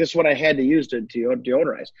 This is what I had to use to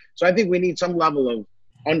deodorize. So I think we need some level of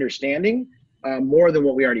understanding, more than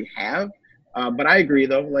what we already have. But I agree,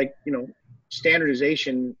 though,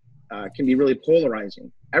 standardization can be really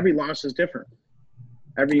polarizing. Every loss is different.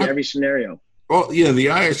 Every scenario. Well, yeah, the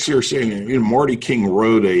IICRC, Marty King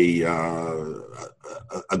wrote a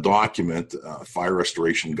document, fire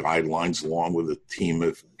restoration guidelines, along with a team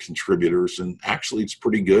of contributors, and actually it's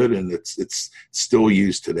pretty good, and it's still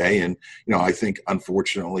used today. And I think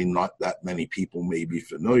unfortunately not that many people may be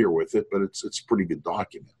familiar with it, but it's a pretty good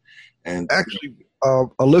document. And actually,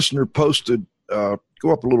 a listener posted. Go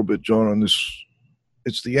up a little bit, John, on this.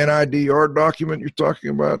 It's the NIDR document you're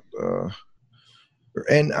talking about. Or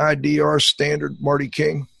NIDR standard, Marty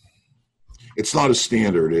King? It's not a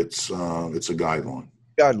standard. It's a guideline.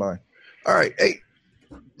 Guideline. All right. Hey,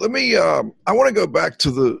 let me. I want to go back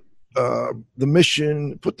to the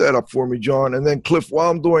mission. Put that up for me, John. And then Cliff, while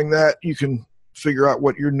I'm doing that, you can figure out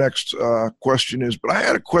what your next question is. But I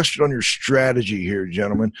had a question on your strategy here,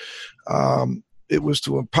 gentlemen. It was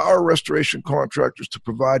to empower restoration contractors to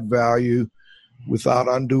provide value without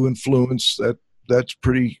undue influence. That's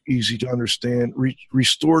pretty easy to understand.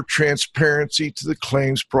 Restore transparency to the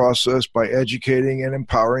claims process by educating and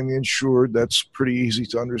empowering the insured. That's pretty easy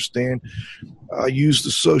to understand. Use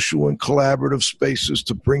the social and collaborative spaces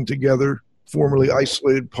to bring together formerly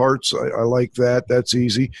isolated parts. I like that. That's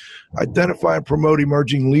easy. Identify and promote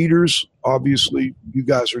emerging leaders. Obviously, you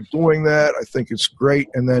guys are doing that. I think it's great.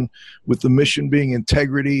 And then with the mission being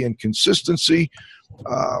integrity and consistency,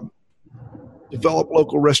 develop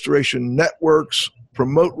local restoration networks,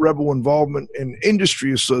 promote rebel involvement in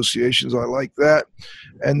industry associations. I like that.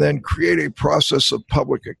 And then create a process of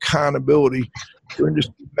public accountability for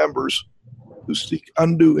industry members who seek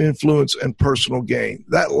undue influence and personal gain.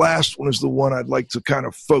 That last one is the one I'd like to kind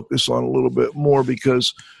of focus on a little bit more,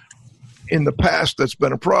 because in the past that's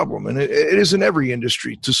been a problem, and it is in every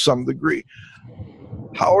industry to some degree.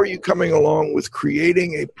 How are you coming along with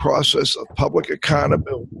creating a process of public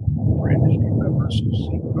accountability for industry members who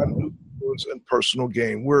seek undue influence and personal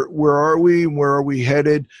gain? Where are we? Where are we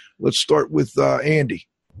headed? Let's start with Andy.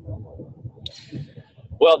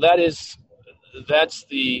 Well, that's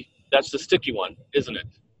the sticky one, isn't it?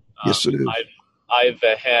 Yes, it is. I've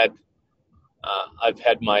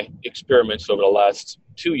had my experiments over the last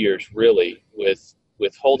 2 years, really, with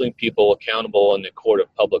holding people accountable in the court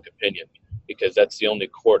of public opinion, because that's the only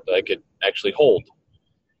court that I could actually hold.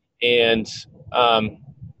 And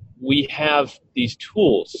we have these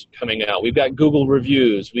tools coming out. We've got Google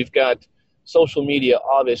reviews. We've got social media,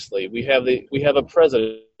 obviously. We have a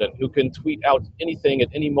president who can tweet out anything at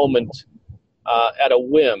any moment at a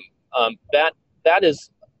whim. That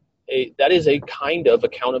is a kind of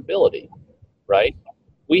accountability, right?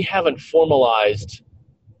 We haven't formalized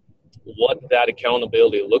what that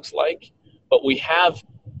accountability looks like, but we have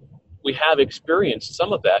experienced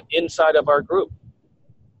some of that inside of our group.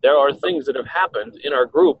 There are things that have happened in our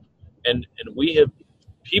group, and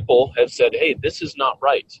people have said, hey, this is not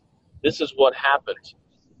right. This is what happened.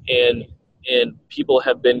 And and people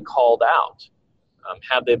have been called out.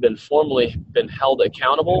 Have they been formally been held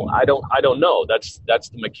accountable? I don't know. That's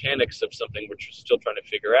the mechanics of something which we're still trying to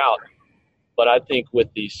figure out. But I think with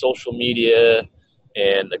the social media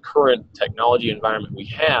and the current technology environment we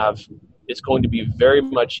have, it's going to be very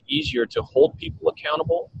much easier to hold people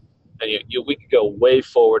accountable. And we could go way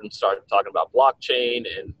forward and start talking about blockchain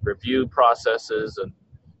and review processes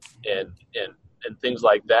and things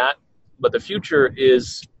like that. But the future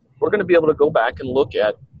is we're going to be able to go back and look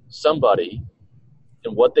at somebody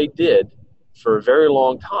and what they did for a very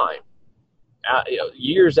long time,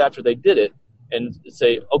 years after they did it, and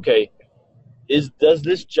say, okay, does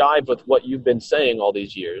this jive with what you've been saying all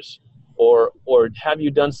these years, or have you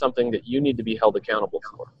done something that you need to be held accountable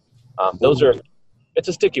for? It's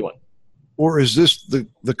a sticky one. Or is this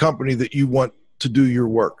the company that you want to do your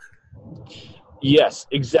work? Yes,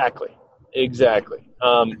 exactly.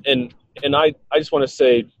 And I just want to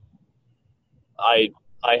say, I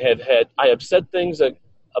have said things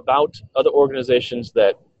about other organizations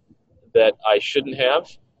that I shouldn't have,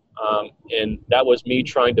 and that was me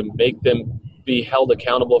trying to make them be held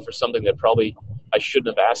accountable for something that probably I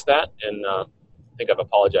shouldn't have asked that, and I think I've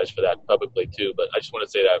apologized for that publicly too. But I just want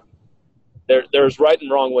to say that there's right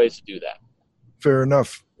and wrong ways to do that. Fair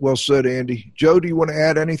enough. Well said, Andy. Joe, do you want to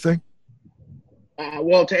add anything?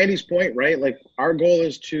 Well, to Andy's point, right? Like our goal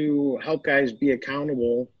is to help guys be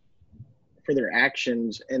accountable for their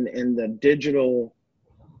actions and the digital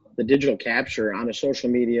capture on a social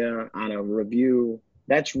media, on a review.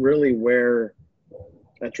 That's really where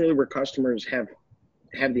customers have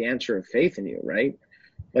the answer of faith in you, right?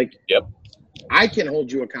 Like, yep. I can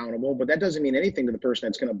hold you accountable, but that doesn't mean anything to the person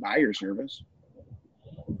that's going to buy your service.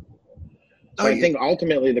 So I think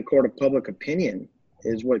ultimately the court of public opinion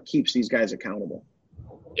is what keeps these guys accountable.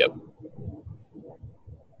 Yep.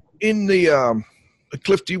 In the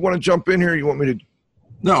Cliff, do you want to jump in here? Or you want me to?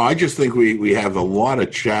 No, I just think we have a lot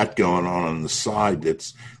of chat going on the side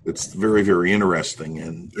that's very, very interesting.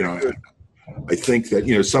 And, I think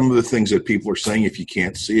that, some of the things that people are saying, if you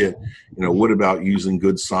can't see it, what about using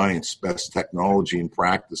good science, best technology and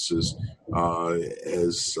practices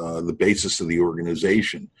as the basis of the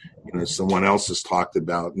organization? Someone else has talked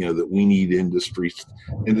about, that we need industry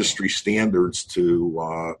standards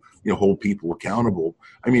to, hold people accountable.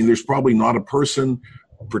 I mean, there's probably not a person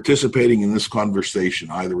participating in this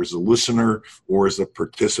conversation, either as a listener or as a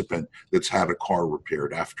participant, that's had a car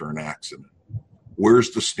repaired after an accident.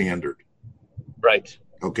 Where's the standard? Right.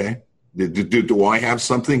 Okay. Do I have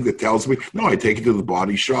something that tells me? No, I take it to the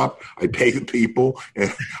body shop. I pay the people,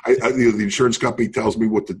 and the insurance company tells me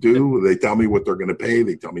what to do. They tell me what they're going to pay.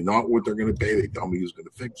 They tell me not what they're going to pay. They tell me who's going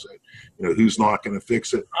to fix it. Who's not going to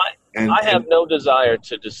fix it. I have no desire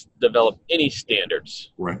to just develop any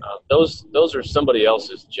standards. Right. Those are somebody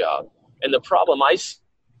else's job. And the problem I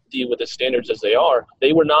see with the standards as they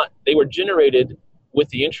were generated with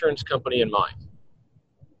the insurance company in mind.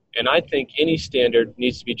 And I think any standard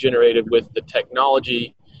needs to be generated with the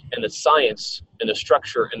technology and the science and the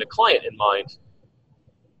structure and the client in mind,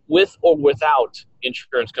 with or without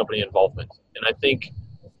insurance company involvement. And I think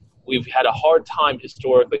we've had a hard time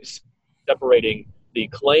historically separating the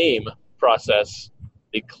claim process,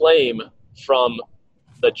 the claim from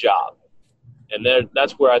the job. And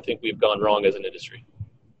that's where I think we've gone wrong as an industry.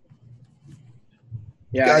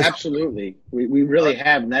 Yeah, guys, absolutely. We really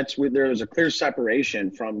have. And there is a clear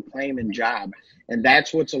separation from claim and job. And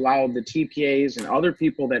that's what's allowed the TPAs and other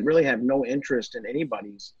people that really have no interest in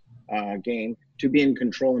anybody's game to be in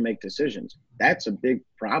control and make decisions. That's a big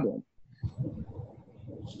problem.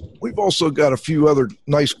 We've also got a few other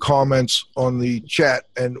nice comments on the chat.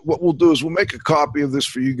 And what we'll do is we'll make a copy of this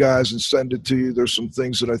for you guys and send it to you. There's some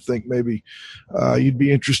things that I think maybe you'd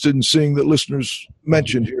be interested in seeing that listeners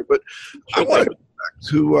mentioned here. But I want to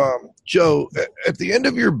to Joe, at the end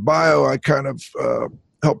of your bio, I kind of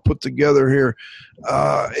helped put together here.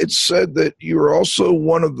 It said that you are also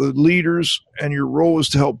one of the leaders and your role is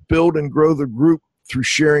to help build and grow the group through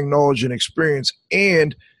sharing knowledge and experience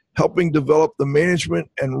and helping develop the management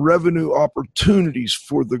and revenue opportunities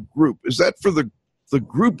for the group. Is that for the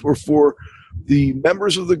group or for the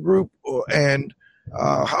members of the group? And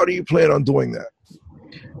how do you plan on doing that?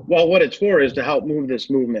 Well, what it's for is to help move this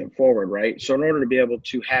movement forward, right? So in order to be able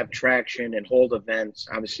to have traction and hold events,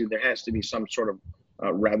 obviously there has to be some sort of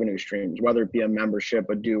revenue streams, whether it be a membership,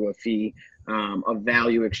 a due, a fee, a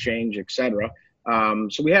value exchange, etc.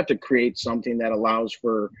 So we have to create something that allows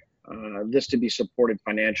for this to be supported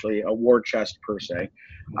financially, a war chest per se.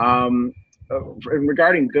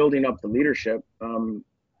 Regarding building up the leadership,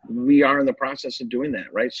 we are in the process of doing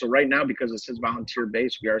that, right? So right now, because it says volunteer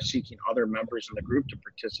based, we are seeking other members in the group to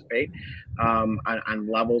participate on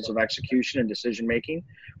levels of execution and decision making,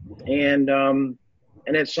 and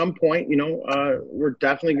at some point, we're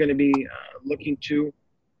definitely going to be looking to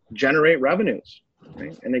generate revenues,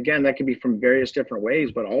 right? And again, that could be from various different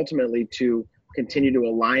ways, but ultimately to continue to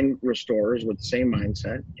align restorers with the same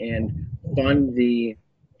mindset and fund the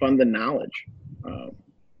knowledge.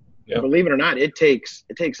 Believe it or not, it takes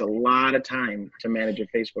a lot of time to manage a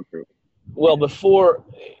Facebook group. Well, that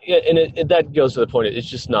goes to the point.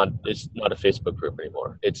 It's not a Facebook group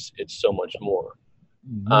anymore. It's so much more.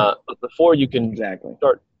 But before you can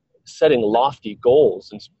start setting lofty goals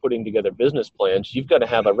and putting together business plans, you've got to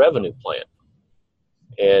have a revenue plan.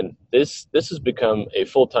 And this has become a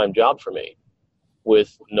full-time job for me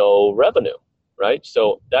with no revenue, right?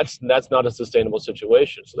 So that's not a sustainable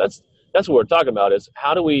situation. So that's what we're talking about, is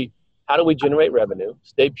how do we generate revenue,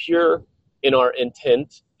 stay pure in our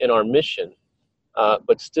intent, in our mission,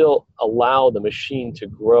 but still allow the machine to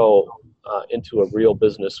grow into a real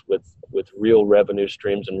business with real revenue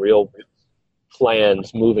streams and real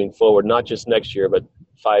plans moving forward, not just next year, but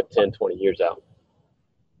 5, 10, 20 years out.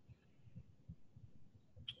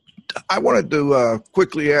 I wanted to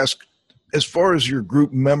quickly ask, as far as your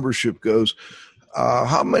group membership goes,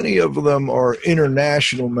 how many of them are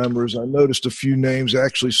international members? I noticed a few names,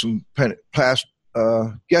 actually some past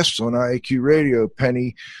guests on IAQ Radio,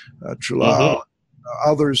 Penny, Trilal,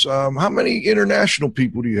 others. How many international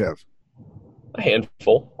people do you have? A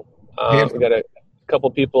handful. We got a couple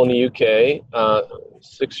people in the UK,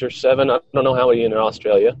 6 or 7. I don't know how many in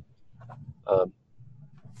Australia.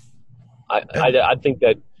 I think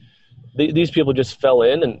that these people just fell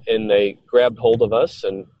in and they grabbed hold of us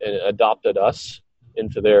and adopted us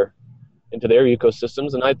into their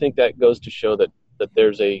ecosystems. And I think that goes to show that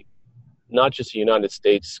there's not just a United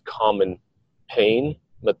States common pain,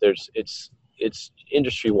 but it's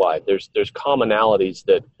industry wide. There's commonalities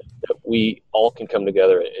that we all can come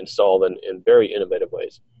together and solve in very innovative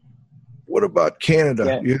ways. What about Canada?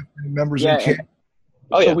 Yeah. You have any members in Canada?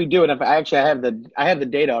 So we do, and I have the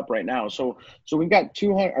data up right now. So we've got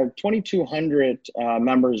 2,200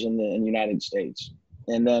 members in the United States,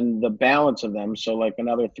 and then the balance of them, so like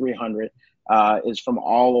another 300, is from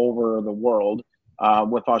all over the world.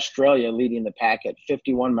 With Australia leading the pack at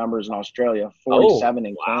 51 members in Australia, 47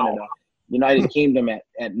 in Canada, United Kingdom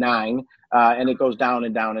at 9, and it goes down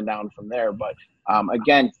and down and down from there. But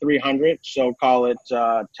again, 300, so call it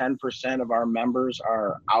 10% of our members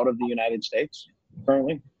are out of the United States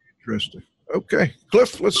currently. Interesting. Okay,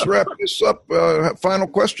 Cliff, let's wrap this up. Final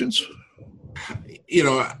questions?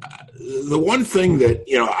 The one thing that,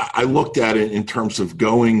 I looked at it in terms of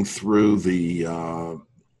going through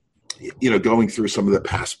going through some of the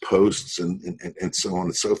past posts and so on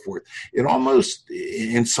and so forth, it almost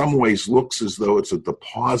in some ways looks as though it's a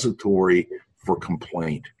depository for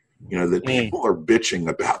complaint. That people are bitching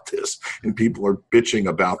about this and people are bitching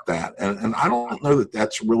about that. And I don't know that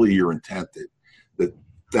that's really your intent,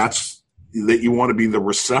 that you want to be the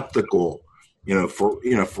receptacle,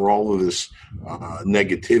 for all of this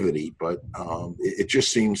negativity. But it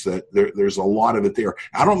just seems that there's a lot of it there.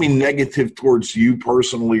 I don't mean negative towards you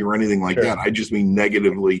personally or anything like that. I just mean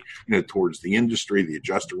negatively, towards the industry. The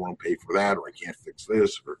adjuster won't pay for that, or I can't fix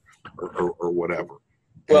this, or whatever.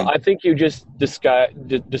 Well, I think you just described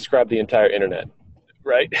the entire internet,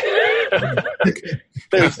 right?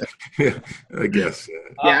 I guess.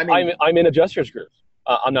 I'm in adjusters groups.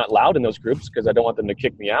 I'm not loud in those groups because I don't want them to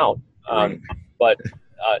kick me out. But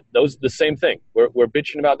the same thing. We're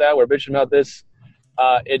bitching about that. We're bitching about this.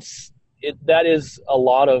 That is a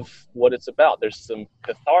lot of what it's about. There's some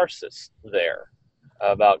catharsis there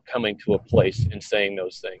about coming to a place and saying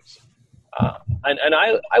those things. And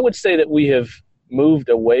I would say that we have moved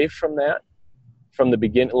away from that from the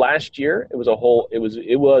beginning. Last year, it was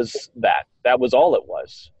that was all it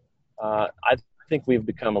was. I think we've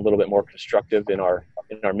become a little bit more constructive in our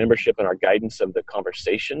membership and our guidance of the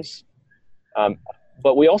conversations.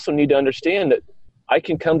 But we also need to understand that I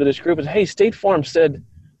can come to this group and say, hey, State Farm said,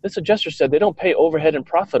 this adjuster said they don't pay overhead and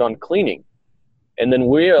profit on cleaning. And then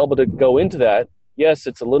we're able to go into that. Yes,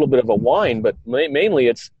 it's a little bit of a whine, but mainly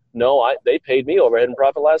it's, they paid me overhead and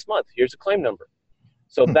profit last month. Here's a claim number.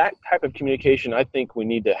 So that type of communication, I think we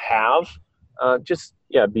need to have. It's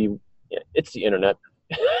the internet.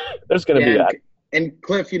 There's going to be that. And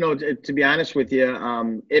Cliff, to be honest with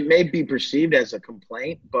you, it may be perceived as a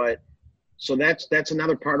complaint, but so that's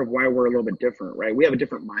another part of why we're a little bit different, right? We have a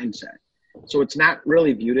different mindset. So it's not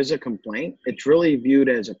really viewed as a complaint. It's really viewed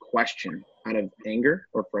as a question out of anger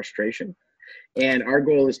or frustration. And our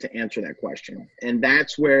goal is to answer that question. And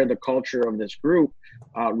that's where the culture of this group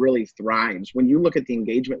really thrives. When you look at the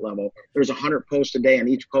engagement level, there's 100 posts a day. On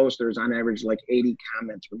each post, there's on average like 80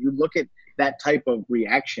 comments. When you look at that type of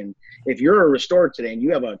reaction, if you're a restorer today and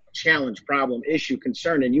you have a challenge, problem, issue,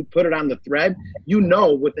 concern, and you put it on the thread, you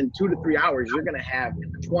know within 2 to 3 hours, you're going to have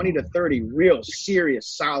 20 to 30 real, serious,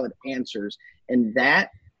 solid answers. And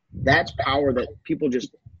that's power that people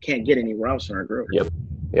just can't get anywhere else in our group. Yep.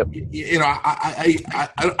 You know,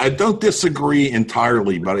 I don't disagree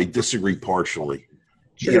entirely, but I disagree partially.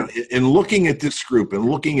 Sure. You know, in looking at this group and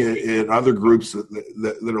looking at other groups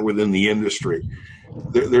that are within the industry,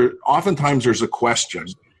 there oftentimes there's a question,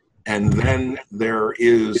 and then there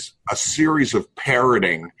is a series of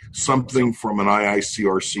parroting something from an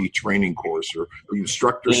IICRC training course, or the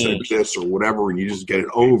instructor said this or whatever, and you just get it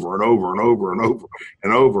over and over and over and over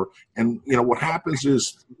and over. And, you know, what happens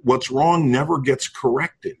is what's wrong never gets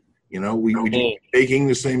corrected. You know, we keep making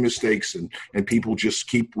the same mistakes, and people just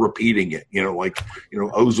keep repeating it. You know, like, you know,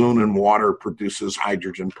 ozone and water produces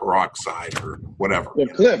hydrogen peroxide or whatever. Well,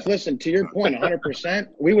 Cliff, listen, to your point, 100%,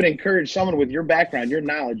 we would encourage someone with your background, your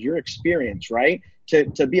knowledge, your experience, right,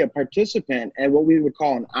 to be a participant and what we would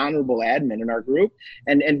call an honorable admin in our group.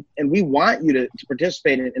 And we want you to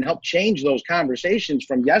participate and help change those conversations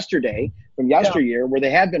from yesterday, from yesteryear, where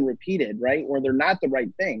they have been repeated, right, where they're not the right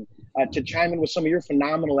thing. To chime in with some of your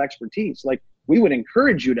phenomenal expertise. Like, we would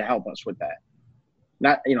encourage you to help us with that.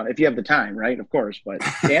 Not, you know, if you have the time, right? Of course. But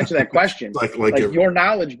to answer that question, like your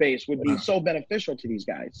knowledge base would be so beneficial to these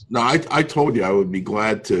guys. No, I told you I would be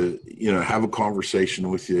glad to, you know, have a conversation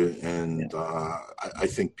with you. And I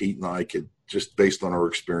think Pete and I could, just based on our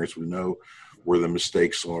experience, we know where the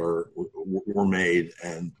mistakes were made.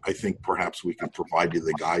 And I think perhaps we can provide you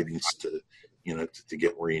the guidance to, you know, to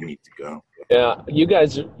get where you need to go. Yeah, you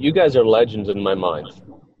guys are legends in my mind.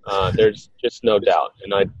 There's just no doubt,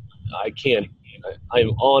 and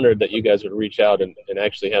I'm honored that you guys would reach out and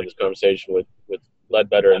actually have this conversation with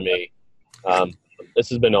Ledbetter and me. This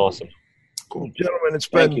has been awesome. Cool. Gentlemen, it's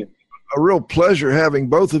been a real pleasure having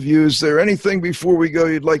both of you. Is there anything before we go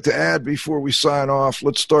you'd like to add before we sign off?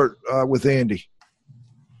 Let's start with Andy.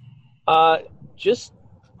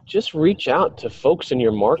 Just reach out to folks in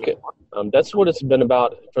your market. That's what it's been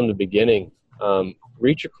about from the beginning.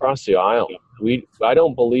 Reach across the aisle. I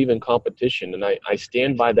don't believe in competition, and I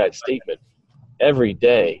stand by that statement every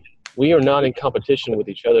day. We are not in competition with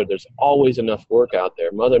each other. There's always enough work out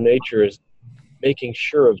there. Mother Nature is making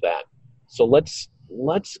sure of that. So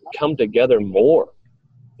let's come together more.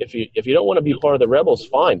 If you don't want to be part of the rebels,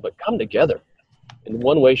 fine, but come together in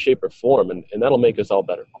one way, shape, or form, and that'll make us all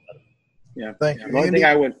better. Yeah. Thank you. The only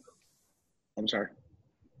thing I'm sorry.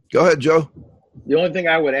 Go ahead, Joe. The only thing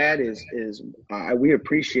I would add is we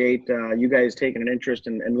appreciate you guys taking an interest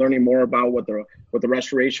in learning more about what the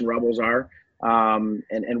Restoration Rebels are,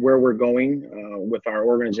 and where we're going with our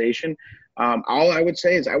organization. All I would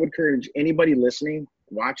say is I would encourage anybody listening,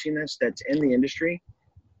 watching this, that's in the industry,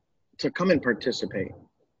 to come and participate.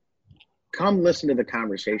 Come listen to the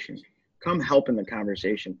conversation. Come help in the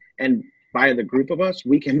conversation. And by the group of us,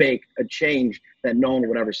 we can make a change that no one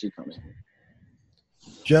would ever see coming.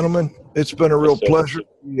 Gentlemen, it's been a real pleasure.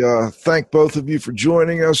 We thank both of you for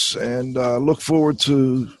joining us, and look forward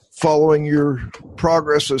to following your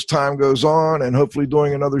progress as time goes on, and hopefully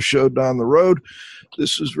doing another show down the road.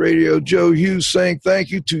 This is Radio Joe Hughes saying thank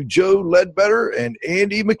you to Joe Ledbetter and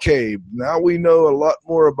Andy McCabe. Now we know a lot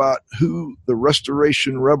more about who the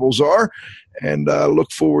Restoration Rebels are, and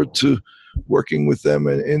look forward to working with them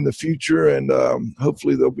in the future, and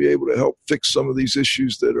hopefully they'll be able to help fix some of these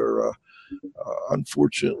issues that are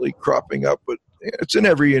unfortunately cropping up, but it's in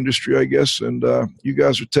every industry, I guess. And you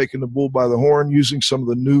guys are taking the bull by the horn, using some of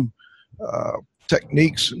the new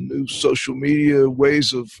techniques and new social media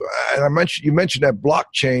ways of. And you mentioned that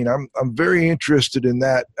blockchain. I'm very interested in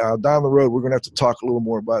that. Down the road, we're going to have to talk a little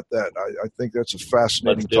more about that. I think that's a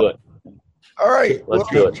fascinating. Let's do it. All right, let's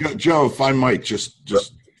do it. Joe, if I might just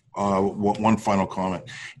one final comment.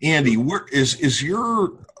 Andy, where is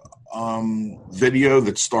your video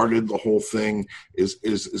that started the whole thing, is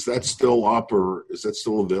that still up, or is that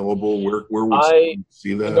still available? Where would I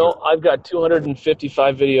see that? I've got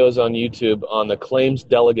 255 videos on YouTube on the Claims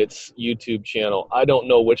Delegates YouTube channel. I don't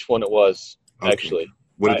know which one it was, actually.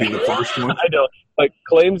 Would it be the first one? I don't. Like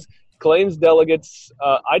Claims Delegates,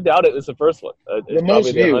 I doubt it was the first one. The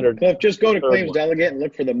most viewed. Cliff, just go to Claims Delegate and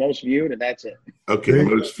look for the most viewed, and that's it. Okay,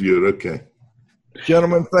 most viewed. Okay.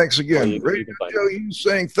 Gentlemen, thanks again. Radio Joe, you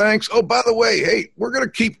saying thanks. Oh, by the way, hey, we're going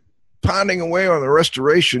to keep pounding away on the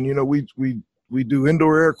restoration. You know, we do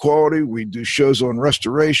indoor air quality. We do shows on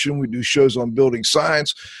restoration. We do shows on building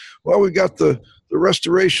science. Well, we got the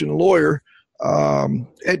restoration lawyer,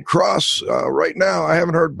 Ed Cross. Right now, I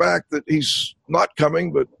haven't heard back that he's not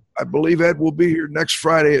coming, but I believe Ed will be here next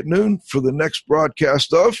Friday at noon for the next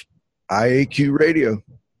broadcast of IAQ Radio.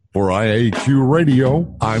 For IAQ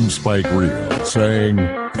Radio, I'm Spike Reel saying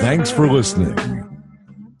thanks for listening.